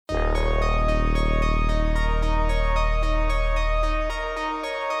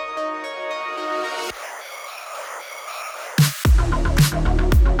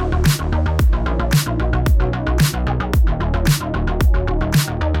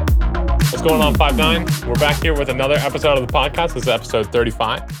What's going on, 5-9? We're back here with another episode of the podcast. This is episode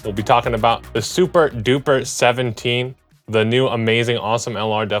 35. We'll be talking about the Super Duper 17, the new amazing, awesome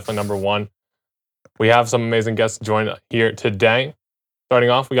LR, definitely number one. We have some amazing guests join here today.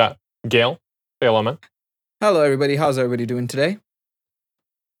 Starting off, we got Gail. Say hello, man. Hello, everybody. How's everybody doing today?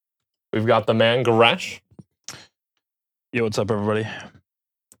 We've got the man, Goresh. Yo, what's up, everybody?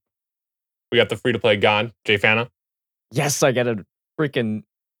 We got the free-to-play god, Jay Fana. Yes, I get a freaking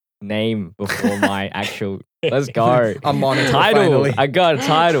name before my actual. Let's go. A monitor, Title. finally. I got a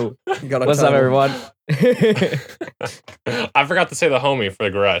title. You got a What's up, title. everyone? I forgot to say the homie for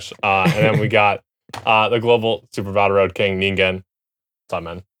the Goresh. And then we got the global Super Battle Road King, Ningen. What's up,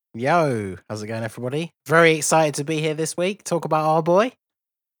 man? Yo, how's it going, everybody? Very excited to be here this week. Talk about our boy.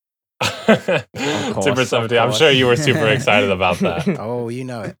 course, Super of 17. I'm course. sure you were super excited about that. Oh, you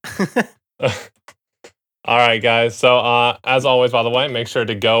know it. All right, guys. So, as always, by the way, make sure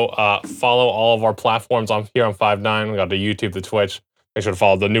to go follow all of our platforms on here on 5-9. We got the YouTube, the Twitch. Make sure to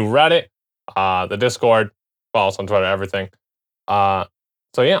follow the new Reddit, the Discord. Follow us on Twitter, everything. So,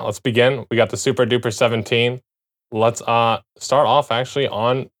 yeah, let's begin. We got the Super Duper 17. Let's start off actually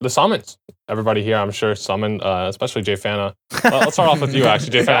on the summons. Everybody here, I'm sure, summoned, especially Jay Fana. Let's start off with you,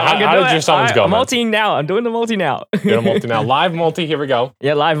 actually, Jay Fana. How did your summons go, I'm man? multiing now. I'm doing the multi now. You're a multi now. Live multi. Here we go.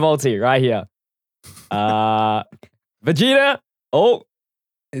 Yeah, live multi right here. Vegeta. Oh,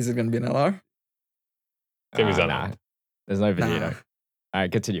 Is it going to be an LR? Give me Zeno. nah. There's no Vegeta. Nah. All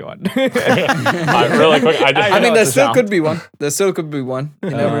right, continue on. Really quick, I I mean, know there it's a still sound. could be one. There still could be one.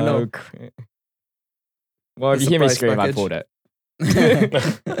 You never know. Well, if The you hear me surprise scream, I package. pulled it.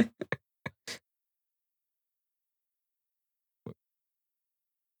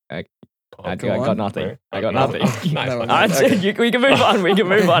 I Go got on. nothing. I got No, nothing. nice, Never nice. mind. Okay. We can move on. We can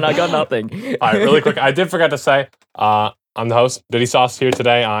move on. I got nothing. All right, really quick. I did forget to say, I'm the host, Diddy Sauce, here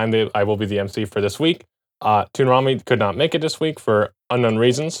today. I will be the MC for this week. Toonrami could not make it this week for unknown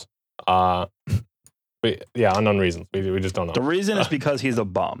reasons. Unknown reasons. We just don't know. The reason is because he's a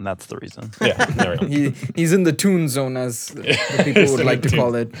bum. That's the reason. Yeah, there we go. He's in the toon zone, as the people He's would in like the to toon.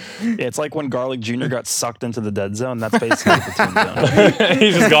 call it. It's like when Garlic Jr. got sucked into the dead zone. That's basically the team zone.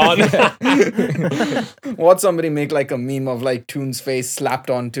 He's just gone. Watch somebody make like a meme of like Toon's face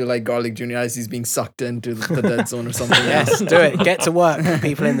slapped onto like Garlic Jr. as he's being sucked into the dead zone or something. Yes, do it. Get to work.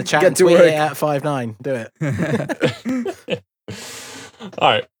 People in the chat. Get to tweet work. it at 5-9. Do it. All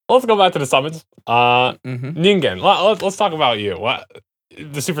right, let's go back to the summons. Mhm. Ningen, let's talk about you. What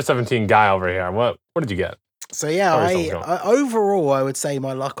the Super 17 guy over here? What did you get? So yeah, Sorry, someone's going. overall, I would say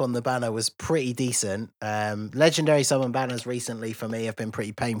my luck on the banner was pretty decent. Legendary summon banners recently for me have been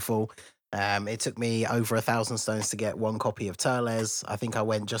pretty painful. It took me over 1,000 stones to get one copy of Turles. I think I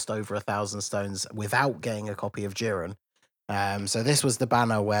went just over 1,000 stones without getting a copy of Jiren. So this was the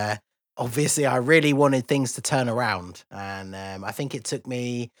banner where obviously I really wanted things to turn around, and I think it took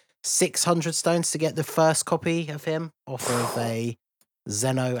me 600 stones to get the first copy of him off of a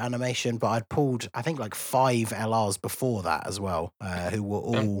Zeno animation, but I'd pulled I think like 5 LRs before that as well, who were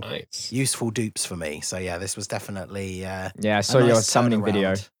all Nice. useful dupes for me. So yeah, this was definitely Yeah, I a saw your nice summoning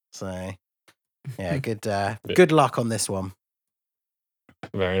video. turnaround. So yeah, good luck on this one.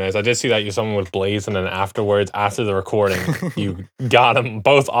 Very nice. I did see that you summoned with Blaze, and then afterwards, after the recording, you got them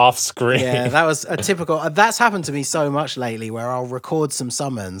both off screen. Yeah, that was a typical. That's happened to me so much lately, where I'll record some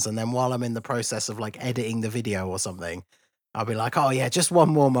summons, and then while I'm in the process of like editing the video or something, I'll be like, oh yeah, just one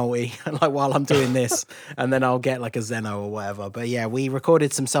more multi, like while I'm doing this, and then I'll get like a Zeno or whatever. But yeah, we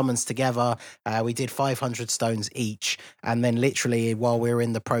recorded some summons together. We did 500 stones each, and then literally while we were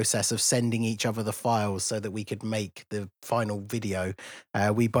in the process of sending each other the files so that we could make the final video,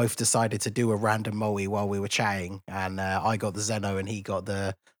 we both decided to do a random multi while we were chatting, and I got the Zeno and he got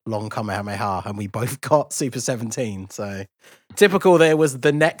the long Kamehameha, and we both got Super 17. So typical that it was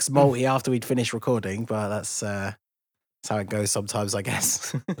the next multi after we'd finished recording, but that's how it goes sometimes, I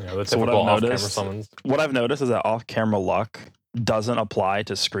guess. Yeah, the So what typical I've off-camera noticed- summons. What I've noticed is that off-camera luck doesn't apply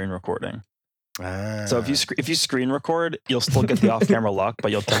to screen recording. So if you screen record, you'll still get the off-camera luck,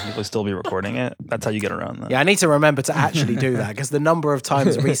 but you'll technically still be recording it. That's how you get around that. Yeah, I need to remember to actually do that, because the number of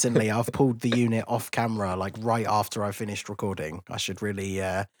times recently I've pulled the unit off camera, like right after I finished recording. I should really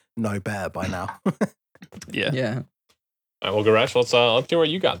know better by now. Yeah. Yeah. All right, well, Goresh, let's hear what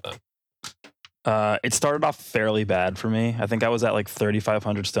you got then. It started off fairly bad for me. I think I was at like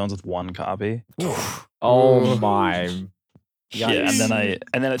 3,500 stones with one copy. Oh my. Yeah,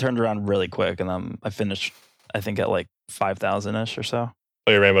 and then it turned around really quick, and I finished I think at like 5,000 ish or so.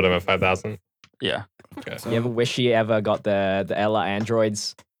 So you rainbowed him at 5,000. Yeah. Okay. You ever wish you ever got the Ella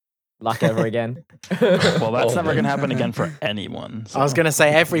androids luck ever again. Well, that's Oh, never man. going to happen again for anyone. I was so. going to say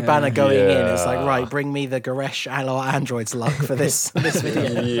every banner going in, it's like, Yeah. right, bring me the Goresh Alor Androids luck for this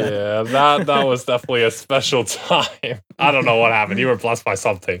video. Yeah, that was definitely a special time. I don't know what happened. You were blessed by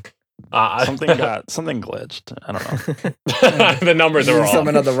something. Something glitched. I don't know. The numbers are Use off.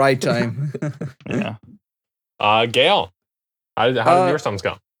 summon at the right time. Yeah. Gail, how did your summons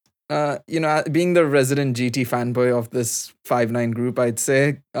go? Being the resident GT fanboy of this 5-9 group, I'd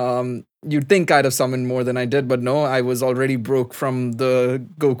say, you'd think I'd have summoned more than I did, but no, I was already broke from the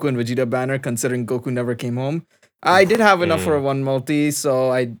Goku and Vegeta banner, considering Goku never came home. I did have enough for a 1 multi,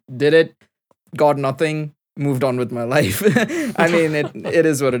 so I did it, got nothing, moved on with my life. I mean, it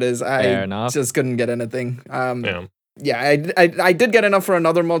is what it is. Fair I enough. just couldn't get anything. Yeah. I did get enough for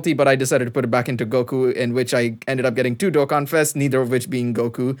another multi, but I decided to put it back into Goku, in which I ended up getting 2 Dokkan Fest, neither of which being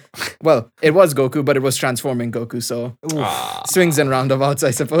Goku. Well, it was Goku, but it was transforming Goku, so swings and roundabouts,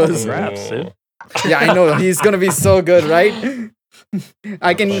 I suppose. Congrats, dude. Yeah, I know. He's going to be so good, right?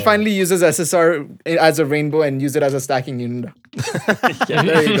 I can finally use his SSR as a rainbow and use it as a stacking unit.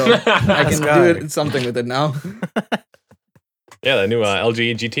 There you go. I can do something with it now. Yeah, the new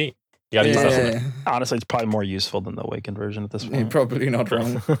LG GT. You gotta use that. Yeah, Honestly, it's probably more useful than the Awakened version at this you're point. probably not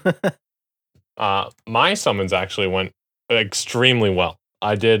wrong. My summons actually went extremely well.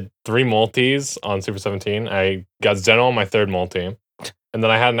 I did 3 multis on Super 17. I got Zeno on my 3rd multi. And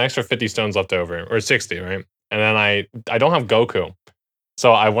then I had an extra 50 stones left over, or 60, right? And then I don't have Goku.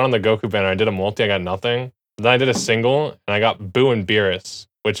 So I went on the Goku banner. I did a multi. I got nothing. Then I did a single, and I got Boo and Beerus,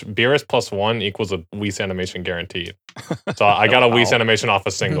 which Beerus +1 equals a Whis animation guaranteed. So I got a Whis animation off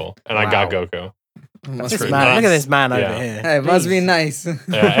a single, and I got Goku. Must This be man, nice. look at this man over Yeah. here. Hey, it must be Jeez. nice.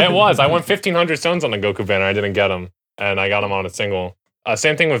 Yeah, it was. I won 1,500 stones on the Goku banner. I didn't get him, and I got him on a single.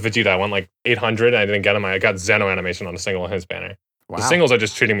 Same thing with Vegeta. I went like 800. I didn't get him. I got Zeno animation on a single on his banner. Wow. The singles are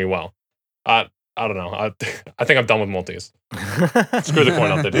just treating me well. I don't know. I think I'm done with multis. Screw the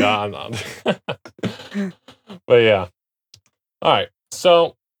coin up there, dude. I'm not. But yeah. All right.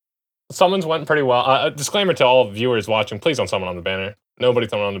 So summons went pretty well. A disclaimer to all viewers watching: please don't summon on the banner. Nobody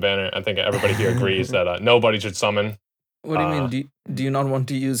summon on the banner. I think everybody here agrees that nobody should summon. What do you mean? Do you not want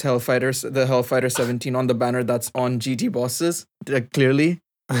to use the Hellfighter 17 on the banner that's on GT bosses? Clearly.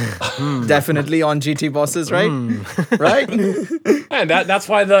 Definitely on GT bosses, right? Right? And that's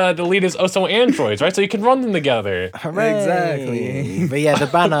why the lead is also androids, right? So you can run them together. Hooray. Exactly. But yeah, the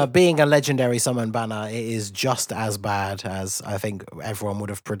banner, being a legendary summon banner, it is just as bad as I think everyone would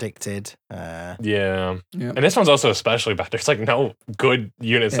have predicted. Yeah. Yeah. And this one's also especially bad. There's like no good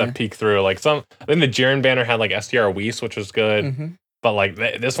units Yeah. that peek through. Like I think the Jiren banner had like STR Whis, which was good. Mhm. But like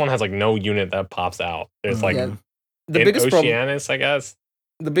this one has like no unit that pops out. There's like Yeah. The in biggest problem. Oceanus, I guess.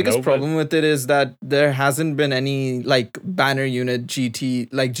 The biggest No, but- problem with it is that there hasn't been any like banner unit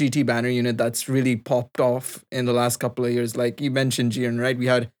GT banner unit that's really popped off in the last couple of years. Like you mentioned, Jiren, right? We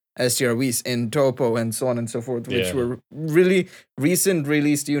had STR Whis in Topo and so on and so forth, which Yeah. were really recent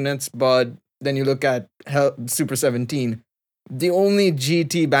released units. But then you look at Super 17, the only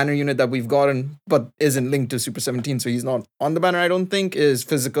GT banner unit that we've gotten, but isn't linked to Super 17, so he's not on the banner, I don't think, is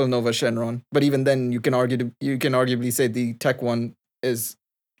Physical Nova Shenron. But even then, you can arguably say the tech one is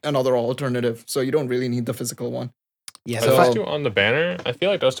another alternative, so you don't really need the physical one. Yeah, Are the those fact, two on the banner? I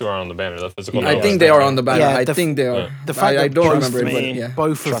feel like those two are on the banner. The physical. Yeah, I Nova think and they are banner. on the banner. Yeah, I the think they are. the fact I that don't both remember it, but me- yeah.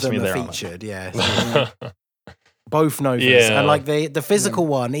 both of Trust them me, are they're on it. featured. Yeah, both Novas. Yeah. And like the physical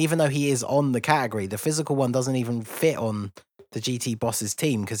one, even though he is on the category, the physical one doesn't even fit on the GT boss's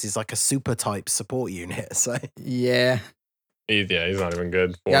team because he's like a super type support unit. So Yeah. He's not even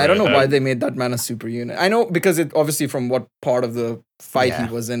good. For Yeah, I don't know it. why they made that man a super unit. I know because it obviously from what part of the fight Yeah.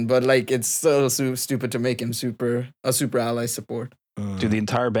 he was in, but like it's still stupid to make him a super ally support. Dude, the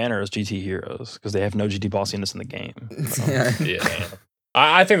entire banner is GT heroes because they have no GT boss units in the game. So. Yeah. Yeah.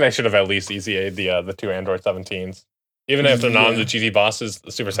 I think they should have at least EZA'd the 2 Android 17s. Even if they're not on the Yeah. GT bosses,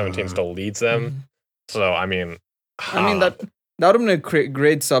 the Super 17 still leads them. So, I mean, that would have been a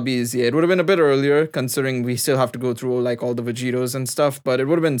great sub easy. It would have been a bit earlier considering we still have to go through like all the Vegetos and stuff, but it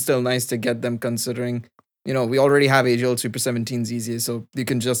would have been still nice to get them considering, we already have age-old Super 17s easier, so you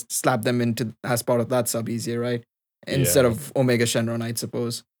can just slap them into as part of that sub easier, right? Instead Yeah. of Omega Shenron, I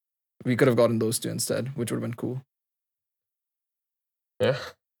suppose. We could have gotten those two instead, which would have been cool. yeah.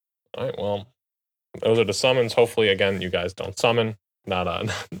 All right, well, those are the summons. Hopefully, again, you guys don't summon. Not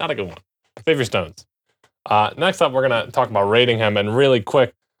a good one. Save your stones. Next up, we're going to talk about rating him. And really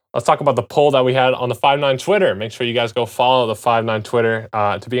quick, let's talk about the poll that we had on the 5-9 Twitter. Make sure you guys go follow the 5-9 Twitter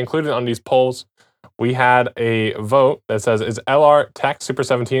to be included on these polls. We had a vote that says, is LR Tech Super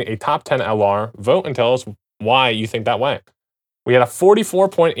 17 a top 10 LR? Vote and tell us why you think that way. We had a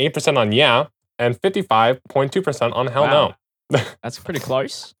 44.8% on yeah and 55.2% on hell Wow. no. That's pretty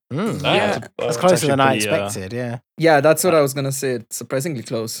close. Yeah, That's closer actually than I pretty, expected. Yeah. Yeah, that's what I was gonna say. It's surprisingly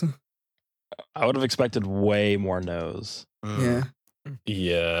close. I would have expected way more no's. Yeah.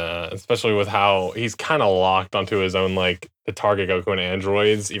 Yeah, especially with how he's kind of locked onto his own, like, the target Goku and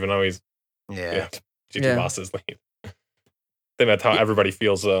androids, even though he's Yeah. GT Yeah. bosses lead. I think that's how everybody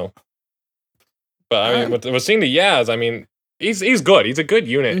feels, though. But I mean, with seeing the Yaz, I mean, he's good. He's a good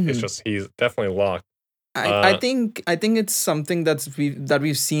unit. It's Mhm. just he's definitely locked. I think it's something that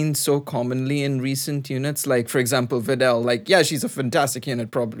we've seen so commonly in recent units. Like, for example, Videl. Like, yeah, she's a fantastic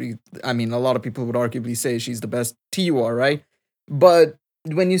unit. Probably, I mean, a lot of people would arguably say she's the best TUR, right? But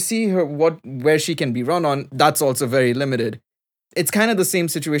when you see her, where she can be run on, that's also very limited. It's kind of the same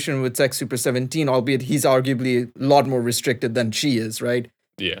situation with Tech Super 17, albeit he's arguably a lot more restricted than she is, right?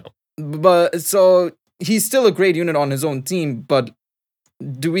 Yeah. But so he's still a great unit on his own team, but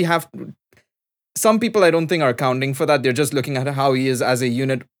do we have some people I don't think are accounting for that. They're just looking at how he is as a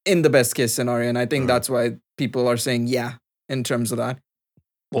unit in the best case scenario. And I think that's why people are saying yeah in terms of that.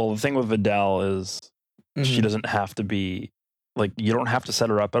 Well, the thing with Videl is she Mhm. doesn't have to be like you don't have to set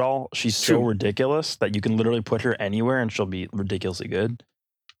her up at all. She's so True. ridiculous that you can literally put her anywhere and she'll be ridiculously good.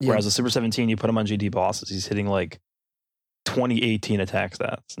 Yeah. Whereas a Super 17, you put him on GT bosses, he's hitting like 2018 attack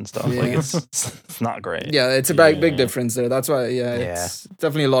stats and stuff. Like Yeah. it's not great. Yeah, it's a Yeah. big difference there. That's why, Yeah. it's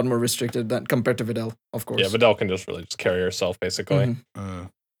definitely a lot more restricted than compared to Videl, of course. Yeah, Videl can just really just carry herself, basically. Mhm.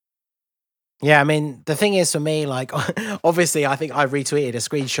 Yeah, I mean, the thing is for me, like, obviously, I think I retweeted a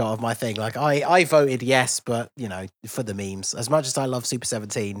screenshot of my thing. Like, I voted yes, but, you know, for the memes. As much as I love Super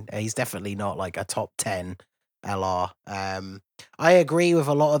 17, he's definitely not like a top 10 LR. I agree with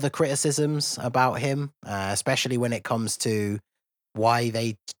a lot of the criticisms about him, especially when it comes to why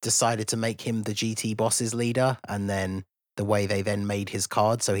they decided to make him the GT bosses leader and then the way they then made his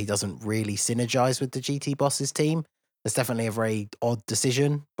card so he doesn't really synergize with the GT bosses team. It's definitely a very odd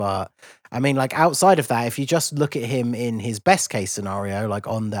decision, but I mean, like outside of that, if you just look at him in his best case scenario, like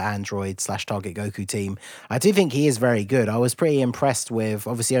on the Android/Target Goku team, I do think he is very good. I was pretty impressed with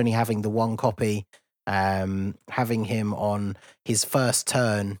obviously only having the one copy, having him on his first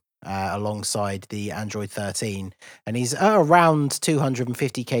turn alongside the Android 13, and he's at around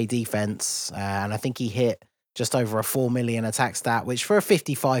 250k defense, and I think he hit just over a 4 million attack stat, which for a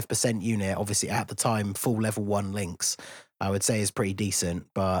 55% unit, obviously at the time, full level 1 links, I would say is pretty decent.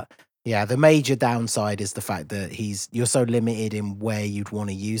 But yeah, the major downside is the fact that you're so limited in where you'd want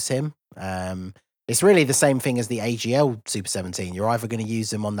to use him. It's really the same thing as the AGL Super 17. You're either going to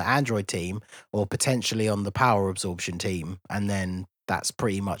use him on the Android team or potentially on the power absorption team, and then that's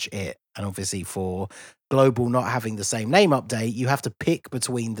pretty much it. And obviously for Global not having the same name update, you have to pick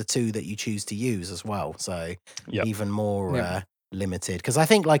between the two that you choose to use as well. So Yep. even more Yeah. limited. Because I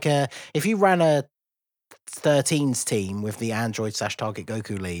think like if you ran a 13s team with the Android/Target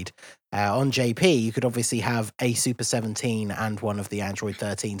Goku lead on JP, you could obviously have a Super 17 and one of the Android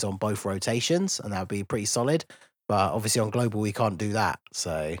 13s on both rotations, and that would be pretty solid. But obviously on Global, we can't do that.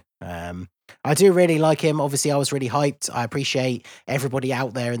 So I do really like him. Obviously, I was really hyped. I appreciate everybody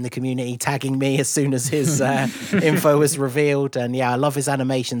out there in the community tagging me as soon as his info was revealed. And yeah, I love his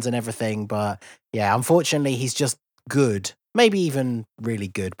animations and everything. But yeah, unfortunately, he's just good. Maybe even really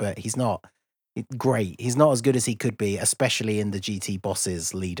good, but he's not great. He's not as good as he could be, especially in the GT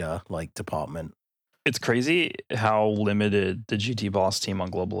bosses leader like department. It's crazy how limited the GT boss team on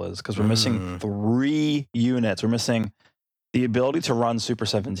Global is because we're missing 3 units. We're missing the ability to run Super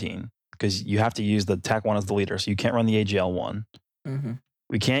 17 because you have to use the TAC 1 as the leader, so you can't run the AGL 1. Mhm.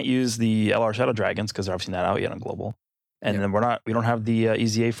 We can't use the LR Shadow Dragons because they're obviously not out yet on Global, and Yep. then we don't have the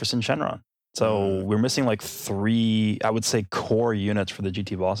EZA for Sin Shenron. So we're missing like 3, I would say, core units for the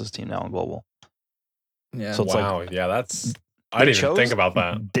GT bosses team now on Global. Yeah. So it's Wow. like Yeah, that's. I they didn't even think chose- about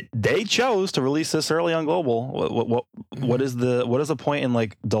that. They chose to release this early on Global. What is the point in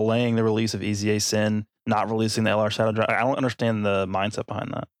like delaying the release of EZA Sin, not releasing the LR Shadow Dragon? I don't understand the mindset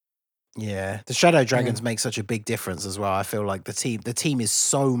behind that. Yeah, the Shadow Dragons make such a big difference as well. I feel like the team is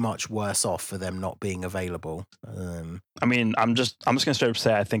so much worse off for them not being available. I mean, I'm just gonna straight up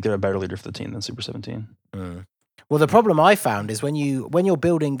say I think they're a better leader for the team than Super 17. Well, the problem I found is when you're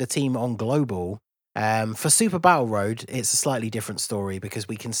building the team on Global, for Super Battle Road, it's a slightly different story because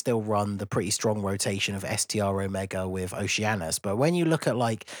we can still run the pretty strong rotation of STR Omega with Oceanus. But when you look at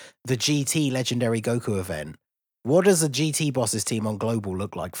like the GT Legendary Goku event, what does a GT bosses team on Global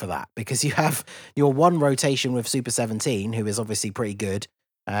look like for that? Because you have your one rotation with Super 17, who is obviously pretty good.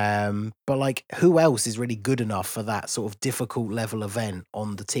 But like, who else is really good enough for that sort of difficult level event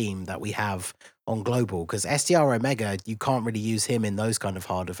on the team that we have on global? Because STR Omega, you can't really use him in those kind of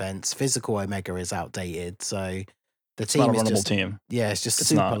hard events. Physical Omega is outdated, so the It's not team a is runnable just team. it's just It's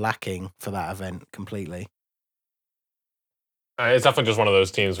super not. lacking for that event completely. It's definitely just one of those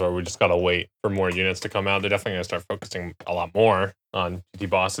teams where we just gotta wait for more units to come out. They're definitely gonna start focusing a lot more on GT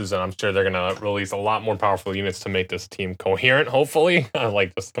bosses, and I'm sure they're gonna release a lot more powerful units to make this team coherent. Hopefully,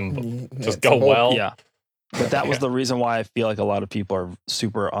 like just It's just a go hope. well. Yeah. But that was Yeah. the reason why I feel like a lot of people are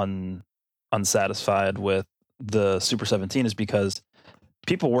super unsatisfied with the Super 17 is because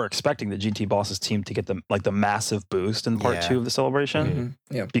people were expecting the GT Bosses team to get the massive boost in part Yeah. 2 of the celebration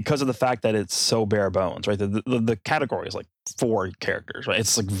Yeah. because of the fact that it's so bare bones, right? The category is like 4 characters, right?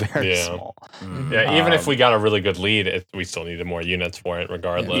 It's like very Yeah. small. Mm. Yeah, even if Um, we got a really good lead, we still needed more units for it,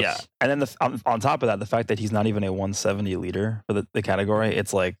 regardless. Yeah, and then on top of that, the fact that he's not even a 170 leader for the category,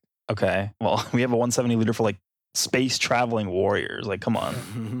 it's like, okay, well, we have a 170 leader for like space traveling warriors. Like, come on.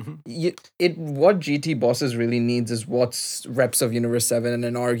 What GT bosses really needs is what's reps of Universe 7,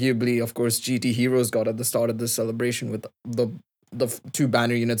 and arguably, of course, GT Heroes got at the start of this celebration with the 2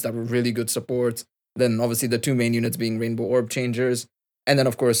 banner units that were really good supports. Then obviously the 2 main units being Rainbow Orb Changers. And then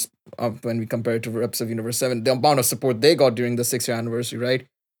of course, when we compare it to reps of Universe 7, the amount of support they got during the 6-year anniversary, right?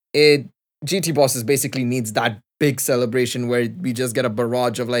 GT bosses basically needs that big celebration where we just get a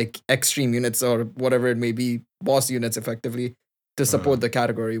barrage of like extreme units or whatever it may be, boss units effectively, to support the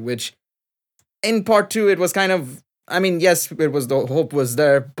category, which in part 2 it was kind of, I mean, yes, it was, the hope was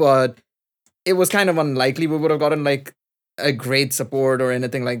there, but it was kind of unlikely we would have gotten like a great support or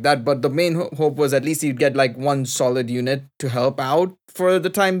anything like that. But the main hope was at least you'd get like one solid unit to help out for the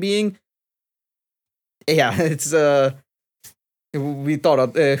time being. Yeah, it's we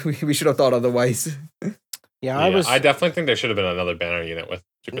thought we should have thought otherwise. Yeah, I definitely think there should have been another banner unit with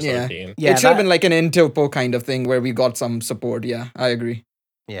Super Yeah. 17. Yeah, it should have that- been like an Intopo kind of thing where we got some support. Yeah, I agree.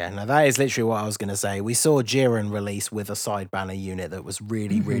 Yeah, no, that is literally what I was going to say. We saw Jiren release with a side banner unit that was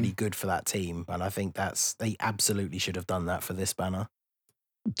really, really good for that team. And I think they absolutely should have done that for this banner.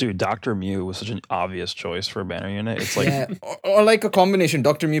 Dude, Dr. Mew was such an obvious choice for a banner unit. It's like, Yeah, or like a combination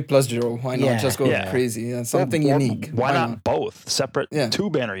Dr. Mew plus Jiro. Why not Yeah, just go yeah. crazy? Yeah, something or unique. Why not both separate Yeah.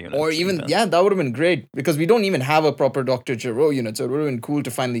 2 banner units? Or even, yeah, that would have been great because we don't even have a proper Dr. Jiro unit. So it would have been cool to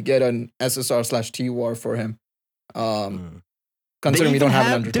finally get an SSR/T-War for him. Considering we don't have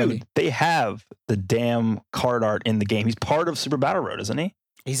an under 20. Dude, they have the damn card art in the game. He's part of Super Battle Road, isn't he?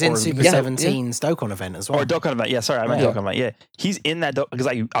 He's in Or- Super Yeah, 17's Dokkan event as well. Or Dokkan event. Yeah, sorry, I meant Yeah. Dokkan event. Yeah, he's in that because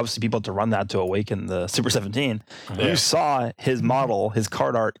obviously people had to run that to awaken the Super 17. Yeah. You saw his model, his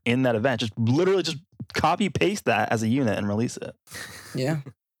card art in that event. Just literally just copy paste that as a unit and release it. Yeah.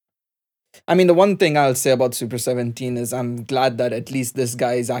 I mean, the one thing I'll say about Super 17 is I'm glad that at least this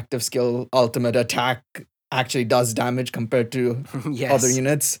guy's active skill ultimate attack actually does damage compared to Yes. other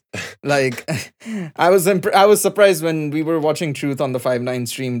units. Like, I was surprised when we were watching Truth on the 5-9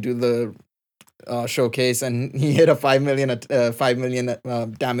 stream do the showcase, and he hit a 5 million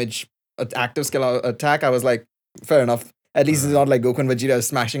damage active skill attack. I was like, fair enough. At least it's not like Goku and Vegeta is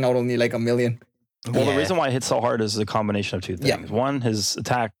smashing out only like 1 million. Well, the Yeah. reason why it hits so hard is a combination of 2 Yeah. things. One, his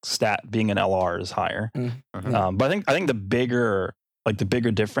attack stat being an LR is higher. Mm. But I think the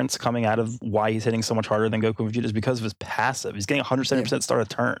bigger difference coming out of why he's hitting so much harder than Goku and Vegeta is because of his passive. He's getting 170% start of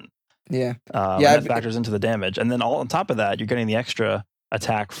turn. Yeah. Yeah, Yeah, that factors into the damage. And then all on top of that, you're getting the extra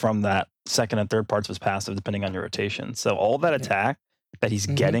attack from that second and third parts of his passive, depending on your rotation. So all that attack that he's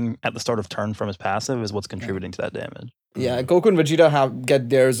Mhm. getting at the start of turn from his passive is what's contributing to that damage. Yeah, Goku and Vegeta get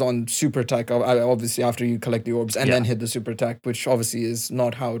theirs on super attack, obviously after you collect the orbs and Yeah. then hit the super attack, which obviously is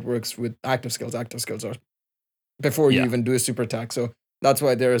not how it works with active skills. Active skills are before you Yeah. even do a super attack. So that's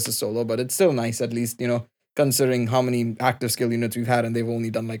why there is a solo, but it's still nice at least, considering how many active skill units we've had and they've only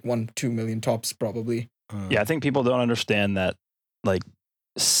done like 1-2 million tops probably. Yeah, I think people don't understand that like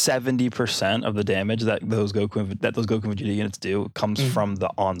 70% of the damage that those Goku and Vegeta units do comes Mhm. from the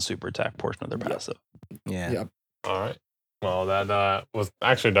on super attack portion of their Yeah. passive. Yeah. Yeah. All right. Well, that was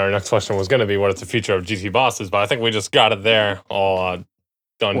actually our next question was going to be what is the future of GT bosses, but I think we just got it there all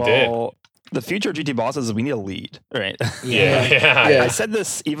done did. Well, the future of GT bosses is we need a lead, right? Yeah, yeah. Yeah. I said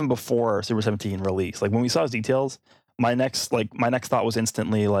this even before Super 17 release. Like when we saw his details, my next thought was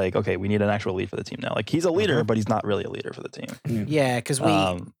instantly like, okay, we need an actual lead for the team now. Like he's a leader, but he's not really a leader for the team. Yeah, because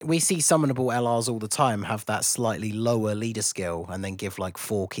Um, we see summonable LRs all the time have that slightly lower leader skill and then give like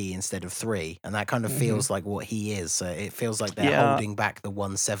 4 key instead of 3. And that kind of feels like what he is. So it feels like they're Yeah. holding back the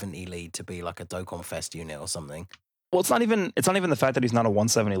 170 lead to be like a Dokkan Fest unit or something. Well, it's not even the fact that he's not a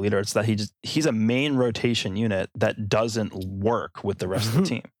 170 leader. It's that he's a main rotation unit that doesn't work with the rest of the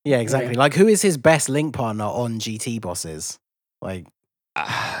team. Yeah, exactly. Yeah. Like, who is his best link partner on GT bosses? Like,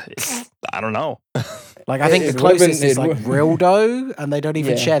 I don't know. I think It the would've been- closest is it like would- Rildo, and they don't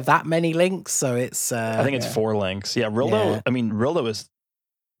even Yeah. share that many links. So it's I think it's Yeah. 4 links. Yeah, Rildo. Yeah. I mean, Rildo is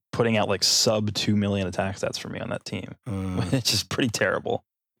putting out like sub 2 million attack stats for me on that team, which is pretty terrible.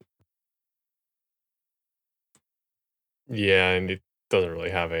 Yeah, and it doesn't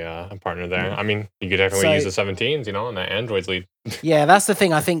really have a partner there. I mean, you could definitely So- use the 17s, and the Androids lead. Yeah, that's the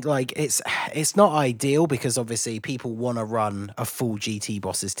thing. I think like it's not ideal because obviously people want to run a full GT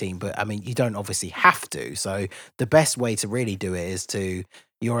bosses team, but I mean you don't obviously have to. So the best way to really do it is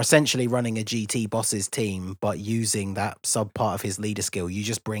you're essentially running a GT bosses team, but using that sub part of his leader skill. You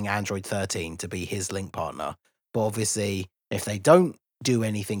just bring Android 13 to be his link partner. But obviously, if they don't do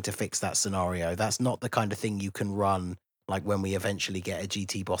anything to fix that scenario, that's not the kind of thing you can run. Like when we eventually get a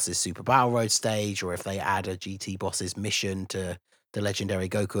GT Bosses Super Battle Road stage, or if they add a GT Bosses mission to the Legendary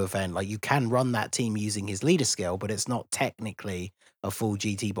Goku event, like you can run that team using his leader skill, but it's not technically a full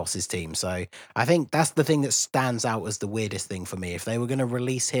GT Bosses team. So I think that's the thing that stands out as the weirdest thing for me. If they were going to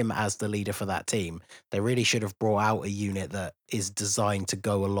release him as the leader for that team, they really should have brought out a unit that is designed to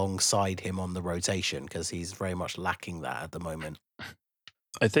go alongside him on the rotation, because he's very much lacking that at the moment.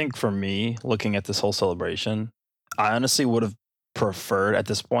 I think for me, looking at this whole celebration, I honestly would have preferred at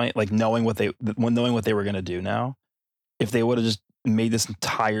this point, like knowing what they were going to do now, if they would have just made this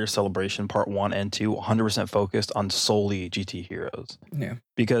entire celebration part 1 and 2 100% focused on solely GT heroes. Yeah.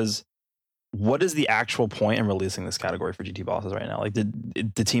 Because what is the actual point in releasing this category for GT bosses right now? Like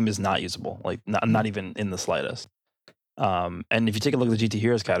the team is not usable, like not even in the slightest. And if you take a look at the GT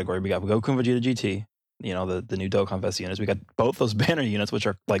heroes category, we got Goku and Vegeta GT, the new Dokkan Fest units. We got both those banner units, which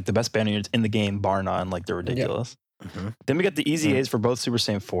are like the best banner units in the game, bar none. Like they're ridiculous. Then we got the easy A's for both Super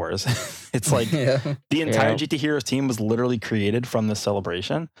Saiyan 4s. It's like yeah. the entire Yeah. GT Heroes team was literally created from this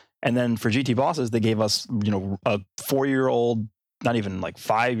celebration. And then for GT bosses, they gave us, a 4-year-old, not even like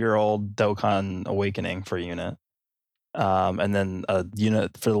 5-year-old Dokkan Awakening for a unit. And then a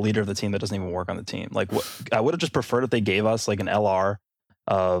unit for the leader of the team that doesn't even work on the team. Like I would have just preferred if they gave us like an LR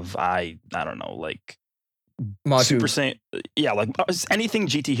of I don't know, like Matu. Super Saiyan, yeah, like anything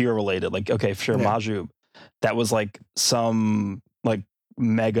GT Hero related. Like, okay, sure, Yeah. Maju, that was like some like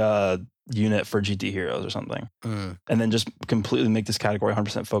mega unit for GT Heroes or something, and then just completely make this category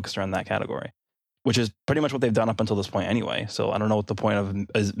 100% focused around that category, which is pretty much what they've done up until this point anyway. So I don't know what the point of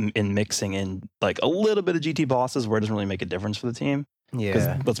is in mixing in like a little bit of GT bosses where it doesn't really make a difference for the team. Because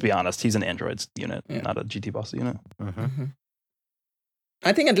Yeah. let's be honest, he's an Androids unit, Yeah. not a GT boss unit. Mhm.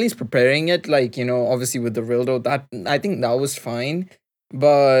 I think at least preparing it, like, obviously with the Rildo, that I think that was fine.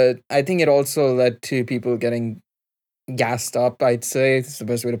 But I think it also led to people getting gassed up, I'd say. It's the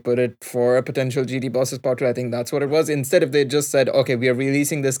best way to put it, for a potential GT Bosses Part 2. I think that's what it was. Instead of they just said, okay, we are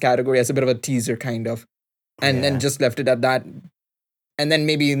releasing this category as a bit of a teaser, kind of. And Yeah. then just left it at that. And then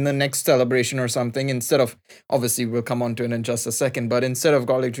maybe in the next celebration or something, instead of, obviously we'll come on to it in just a second, but instead of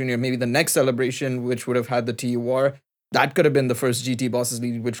Garlic Jr., maybe the next celebration, which would have had the TU War, that could have been the first GT Bosses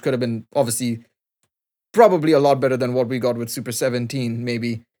lead, which could have been obviously probably a lot better than what we got with Super 17,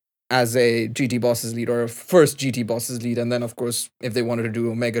 maybe as a GT Bosses lead or a first GT Bosses lead. And then, of course, if they wanted to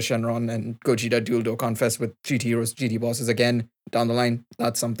do Omega Shenron and Gogeta Dual Dokkan Fest with GT Heroes, GT Bosses again down the line,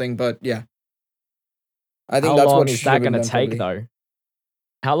 that's something. But yeah, I think How that's long what is should that have been going to done, take, probably. though?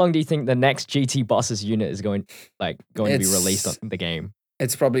 How long do you think the next GT Bosses unit is going to be released It's- on the game?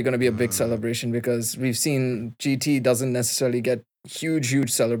 It's probably going to be a big celebration because we've seen GT doesn't necessarily get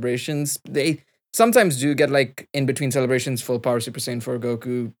huge celebrations. They sometimes do get like in between celebrations, full power Super Saiyan for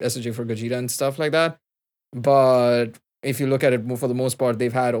Goku, SJ for Gogeta and stuff like that. But if you look at it for the most part,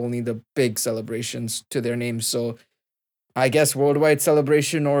 they've had only the big celebrations to their names. So I guess worldwide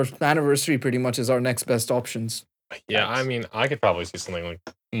celebration or anniversary pretty much is our next best options. Yeah, I mean, I could probably see something like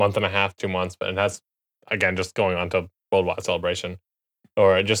a month and a half, 2 months, but that's, again, just going on to worldwide celebration.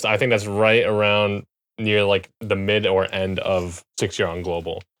 Or just, I think that's right around near like the mid or end of 6-year on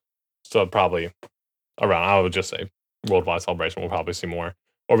global. So probably around, I would just say worldwide celebration, we'll probably see more.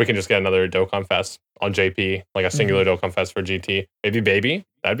 Or we can just get another Dokkan Fest on JP, like a singular Dokkan Fest for GT. Maybe Baby,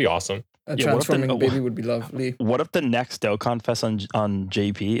 that'd be awesome. A Yeah, what if the- transforming baby would be lovely. What if the next Dokkan Fest on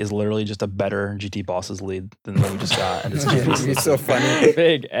JP is literally just a better GT bosses lead than what we just got? And it's Yeah, it'd be so funny.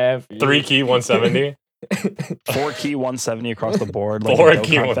 Big F. you. 3 key 170. 4 key 170 across the board. Like 4 a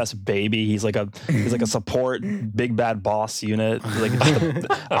key Dokkan one- Fest baby. He's like a support big bad boss unit. Like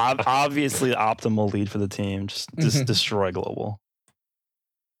obviously optimal lead for the team. Just destroy global.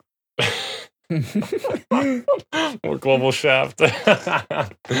 More global shaft.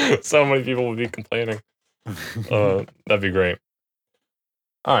 So many people would be complaining. That'd be great.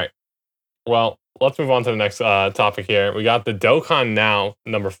 All right. Well, let's move on to the next topic here. We got the Dokkan Now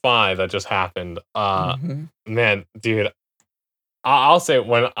 #5 that just happened. Mhm. Man, dude, I'll say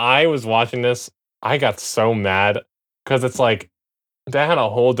when I was watching this, I got so mad because it's like they had a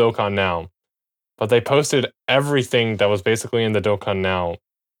whole Dokkan Now, but they posted everything that was basically in the Dokkan Now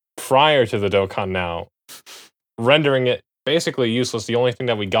prior to the Dokkan Now, rendering it basically useless. The only thing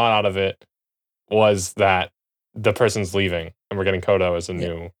that we got out of it was that the person's leaving and we're getting Kodo as a Yeah.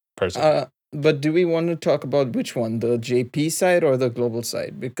 new person. But do we want to talk about which one, the JP side or the global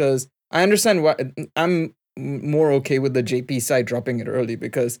side? Because I understand why I'm more okay with the JP side dropping it early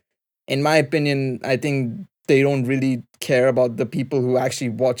because, in my opinion, I think they don't really care about the people who actually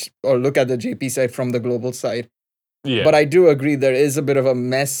watch or look at the JP side from the global side. Yeah. But I do agree there is a bit of a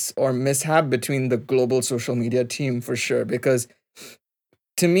mess or mishap between the global social media team for sure. Because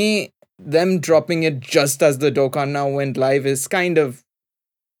to me, them dropping it just as the Dokkan Now went live is kind of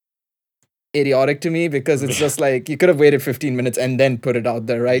idiotic to me because it's just like you could have waited 15 minutes and then put it out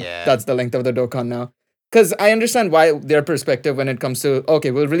there, right? Yeah. That's the length of the Dokkan Now. Because I understand why their perspective when it comes to,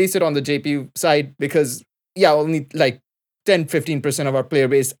 okay, we'll release it on the JP side because, yeah, only like 10-15% of our player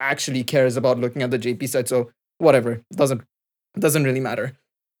base actually cares about looking at the JP side. So whatever, doesn't really matter.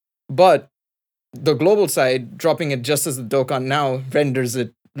 But the global side, dropping it just as the Dokkan Now renders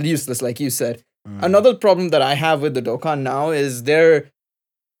it useless, like you said. Another problem that I have with the Dokkan Now is their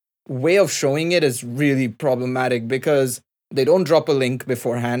way of showing it is really problematic because they don't drop a link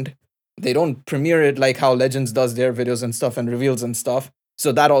beforehand. They don't premiere it like how Legends does their videos and stuff and reveals and stuff.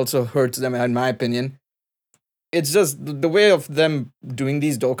 So that also hurts them, in my opinion. It's just the way of them doing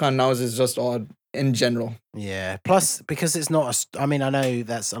these Dokkan Nows is just odd in general. Yeah. Plus, because it's not I mean, I know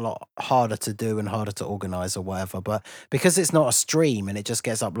that's a lot harder to do and harder to organize or whatever, but because it's not a stream and it just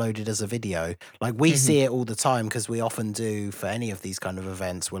gets uploaded as a video, like we see it all the time because we often do for any of these kind of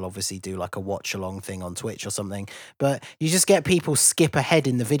events, we'll obviously do like a watch along thing on Twitch or something, but you just get people skip ahead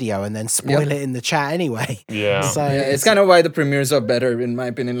in the video and then spoil it in the chat anyway. Yeah. So Yeah, it's kind of why the premieres are better, in my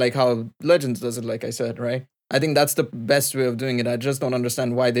opinion, like how Legends does it, like I said, right? I think that's the best way of doing it. I just don't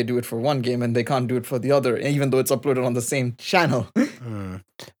understand why they do it for one game and they can't do it for the other, even though it's uploaded on the same channel.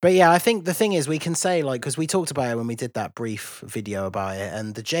 But yeah, I think the thing is we can say, like, because we talked about it when we did that brief video about it,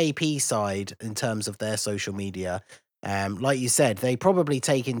 and the JP side in terms of their social media, like you said, they probably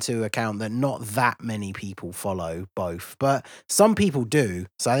take into account that not that many people follow both, but some people do.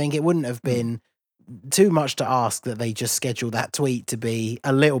 So I think it wouldn't have been too much to ask that they just schedule that tweet to be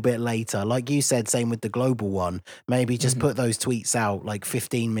a little bit later. Like you said, same with the global one. Maybe just put those tweets out like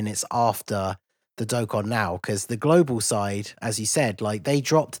 15 minutes after the Dokkan Now, because the global side, as you said, like they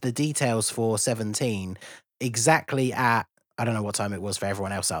dropped the details for 17 exactly at, I don't know what time it was for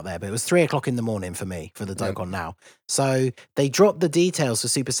everyone else out there, but it was 3 o'clock in the morning for me for the Dokkan Now. So they dropped the details for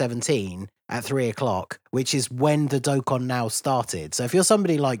Super 17 at 3 o'clock, which is when the Dokkan Now started. So if you're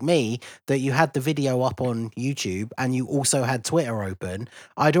somebody like me, that you had the video up on YouTube and you also had Twitter open,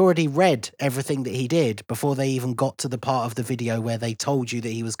 I'd already read everything that he did before they even got to the part of the video where they told you that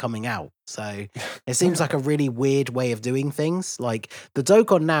he was coming out. So it seems like a really weird way of doing things. Like the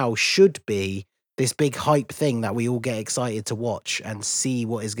Dokkan Now should be this big hype thing that we all get excited to watch and see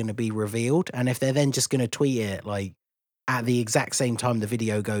what is going to be revealed. And if they're then just going to tweet it like at the exact same time the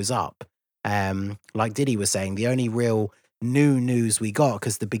video goes up, like Diddy was saying, the only real new news we got,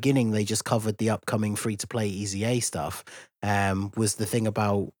 because the beginning they just covered the upcoming free-to-play EZA stuff, was the thing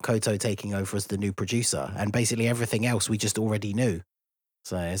about Koto taking over as the new producer, and basically everything else we just already knew.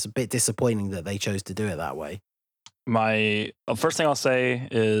 So it's a bit disappointing that they chose to do it that way. My first thing I'll say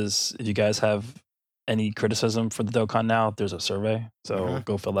is if you guys have any criticism for the Dokkan Now, there's a survey, so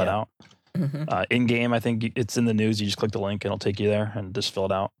go fill that out. In game, I think it's in the news. You just click the link and it'll take you there and just fill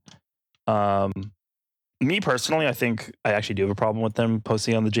it out. Me personally, I think I actually do have a problem with them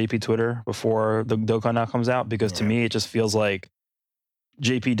posting on the JP Twitter before the Dokkan Now comes out, because to me it just feels like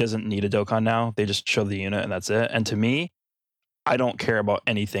JP doesn't need a Dokkan Now. They just show the unit and that's it. And to me, I don't care about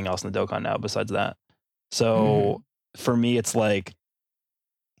anything else in the Dokkan Now besides that. So for me, it's like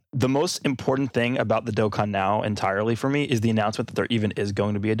the most important thing about the Dokkan Now entirely for me is the announcement that there even is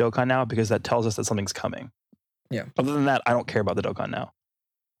going to be a Dokkan Now, because that tells us that something's coming. Yeah. Other than that, I don't care about the Dokkan Now.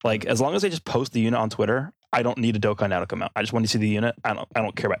 Like, as long as they just post the unit on Twitter, I don't need a Dokkan Now to come out. I just want to see the unit. I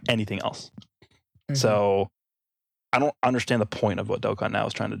don't care about anything else. So I don't understand the point of what Dokkan Now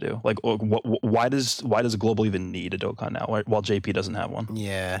is trying to do. Like, why does Global even need a Dokkan Now while JP doesn't have one?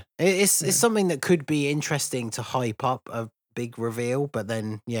 Yeah, it's something that could be interesting to hype up a big reveal, but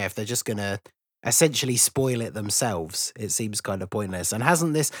then if they're just gonna essentially spoil it themselves. It seems kind of pointless. And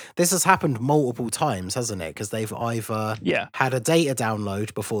hasn't this has happened multiple times, hasn't it? Because they've either Yeah. had a data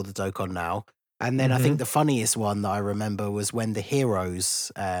download before the Dokkan Now, and then I think the funniest one that I remember was when the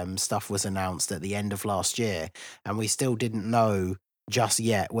Heroes stuff was announced at the end of last year, and we still didn't know just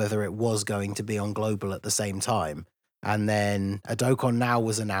yet whether it was going to be on global at the same time. And then a Dokkan Now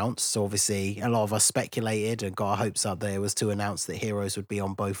was announced. So obviously a lot of us speculated and got our hopes up that it was to announce that Heroes would be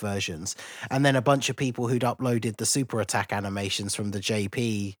on both versions. And then a bunch of people who'd uploaded the Super Attack animations from the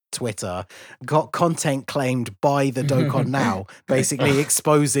JP Twitter got content claimed by the Dokkan Now, basically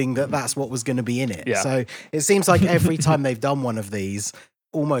exposing that that's what was going to be in it. Yeah. So it seems like every time they've done one of these,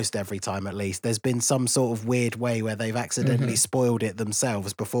 almost every time at least, there's been some sort of weird way where they've accidentally spoiled it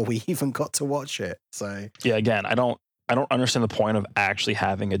themselves before we even got to watch it. So Yeah, again, I don't understand the point of actually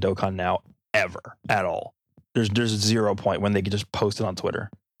having a Dokkan Now ever at all. There's 0 point when they could just post it on Twitter.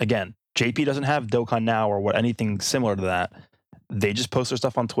 Again, JP doesn't have Dokkan Now or what anything similar to that. They just post their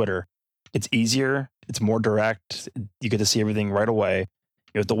stuff on Twitter. It's easier. It's more direct. You get to see everything right away.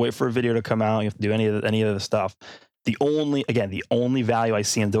 You have to wait for a video to come out. You have to do any of the stuff. The only value I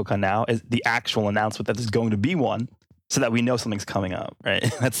see in Dokkan Now is the actual announcement that there's going to be one, so that we know something's coming up. Right?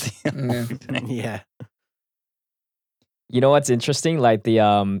 That's the only thing. yeah. You know what's interesting? Like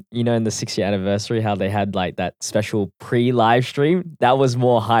the you know, in the 6-year anniversary, how they had like that special pre-live stream. That was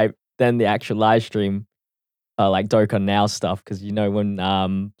more hype than the actual live stream, like Dokkan Now stuff. Because you know when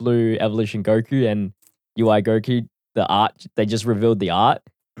Blue Evolution Goku and UI Goku, the art, they just revealed the art.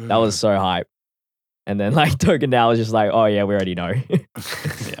 That was so hype. And then like Dokkan Now was just like, oh yeah, we already know.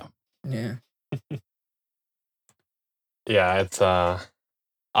 Yeah. Yeah, it's I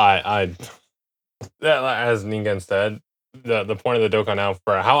as Ningen said, the point of the Dokkan Now,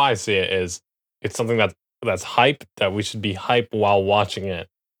 for how I see it, is it's something that's hype, that we should be hype while watching it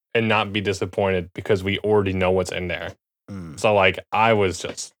and not be disappointed because we already know what's in there. So like I was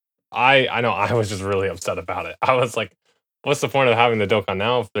just really upset about it. I was like, what's the point of having the Dokkan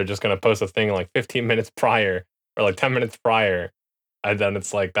Now if they're just gonna post a thing like 15 minutes prior or like 10 minutes prior? And then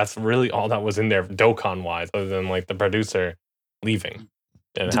it's like that's really all that was in there Dokkan wise, other than like the producer leaving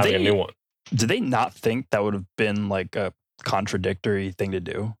and having a new one. Did they not think that would have been like a contradictory thing to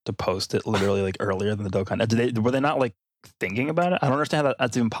do, to post it literally like earlier than the Dokkan? Were they not like thinking about it? I don't understand how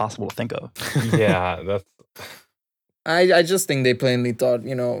that's even possible to think of. Yeah, that's. I just think they plainly thought,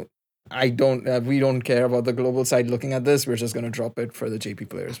 you know, we don't care about the global side looking at this. We're just going to drop it for the JP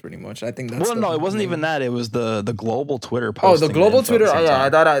players pretty much. I think that's Well, no, it wasn't even that. It was the global Twitter Oh, posting. the global info at the Twitter. same Yeah,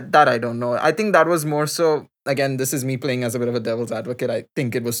 time. that I don't know. I think that was more so, again, this is me playing as a bit of a devil's advocate. I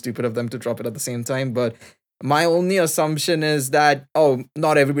think it was stupid of them to drop it at the same time, but my only assumption is that,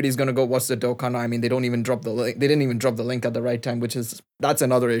 not everybody's going to go watch the Dokkan. I mean, they don't even drop the link. They didn't even drop the link at the right time, that's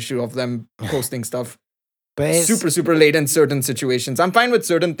another issue of them posting stuff But it's, super late in certain situations. I'm fine with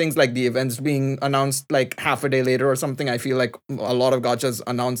certain things like the events being announced like half a day later or something. I feel like a lot of gachas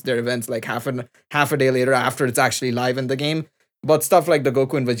announce their events like half a day later after it's actually live in the game. But stuff like the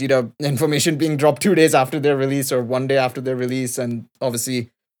Goku and Vegeta information being dropped 2 days after their release or 1 day after their release, and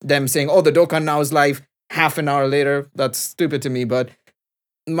obviously them saying, oh, the Dokkan Now is live half an hour later, that's stupid to me. But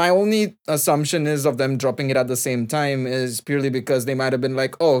my only assumption is of them dropping it at the same time is purely because they might have been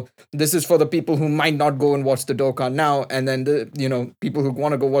like, oh, this is for the people who might not go and watch the Dokkan Now, and then the people who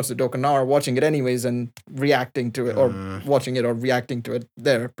want to go watch the Dokkan Now are watching it anyways and reacting to it, or watching it or reacting to it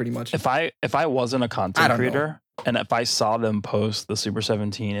there pretty much. If I wasn't a I content don't creator, and if I saw them post the Super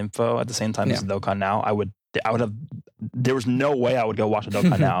 17 info at the same time as the Dokkan Now, I would have. There was no way I would go watch the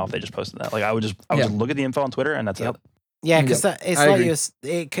Dokkan Now if they just posted that. Like I would just look at the info on Twitter, and that's it. Yeah, because it's I like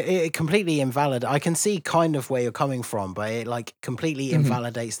agree. it completely invalid. I can see kind of where you're coming from, but it like completely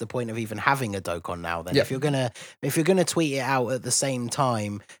invalidates the point of even having a Dokkan Now. Then if you're gonna tweet it out at the same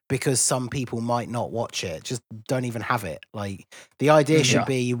time because some people might not watch it, just don't even have it. Like the idea should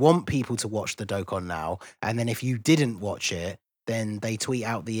be you want people to watch the Dokkan Now, and then if you didn't watch it, then they tweet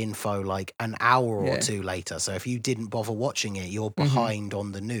out the info like an hour or two later. So if you didn't bother watching it, you're behind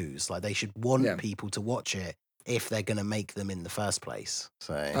on the news. Like they should want people to watch it if they're going to make them in the first place.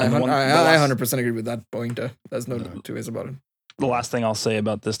 So I 100% agree with that point. There's no two ways about it. The last thing I'll say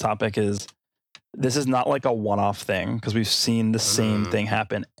about this topic is this is not like a one-off thing, because we've seen the same thing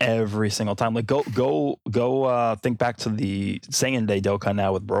happen every single time. Like go think back to the Saiyan Day Dokkan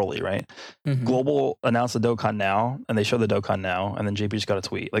Now with Broly, right? Global announced the Dokkan Now, and they show the Dokkan Now, and then JP just got a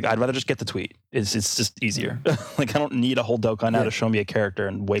tweet. Like I'd rather just get the tweet. It's just easier. Like I don't need a whole Dokkan Now to show me a character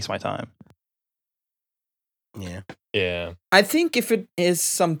and waste my time. Yeah. Yeah. I think if it is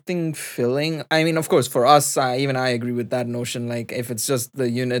something filling, I mean, of course, for us, even I agree with that notion. Like, if it's just the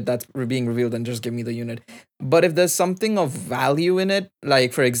unit that's being revealed, then just give me the unit. But if there's something of value in it,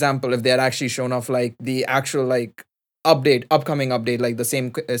 like, for example, if they had actually shown off, like, the actual, like, upcoming update, like the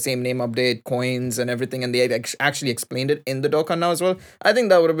same name update, coins and everything, and they had actually explained it in the Dokkan Now as well, I think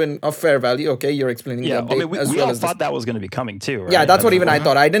that would have been of fair value. Okay, you're explaining Yeah, the update I mean, we, as we well all as thought that was going to be coming too, right? Yeah, that's what even I Mhm.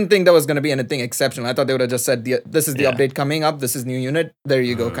 thought. I didn't think there was going to be anything exceptional. I thought they would have just said, this is the Yeah. update coming up, this is new unit, there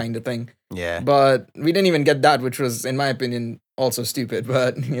you go, Mhm. kind of thing. Yeah. But we didn't even get that, which was, in my opinion, also stupid.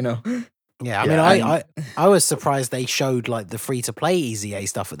 But, Yeah, I Yeah, mean, I was surprised they showed like the free to play EZA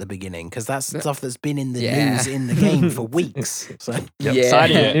stuff at the beginning because that's stuff that's been in the Yeah. news in the game for weeks. So Yep.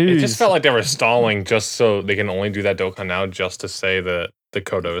 Exciting Yeah, it news. just felt like they were stalling just so they can only do that Dokkan Now just to say that the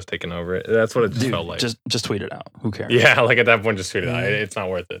Kodo is taking over it. That's what it just Dude, felt like. just tweet it out. Who cares? Yeah, like at that point, just tweet it out. Yeah. It's not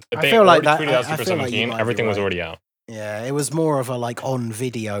worth it. If I they feel like already that- tweeted out I Super feel like you 17, might be everything was right. already out. yeah, it was more of a like on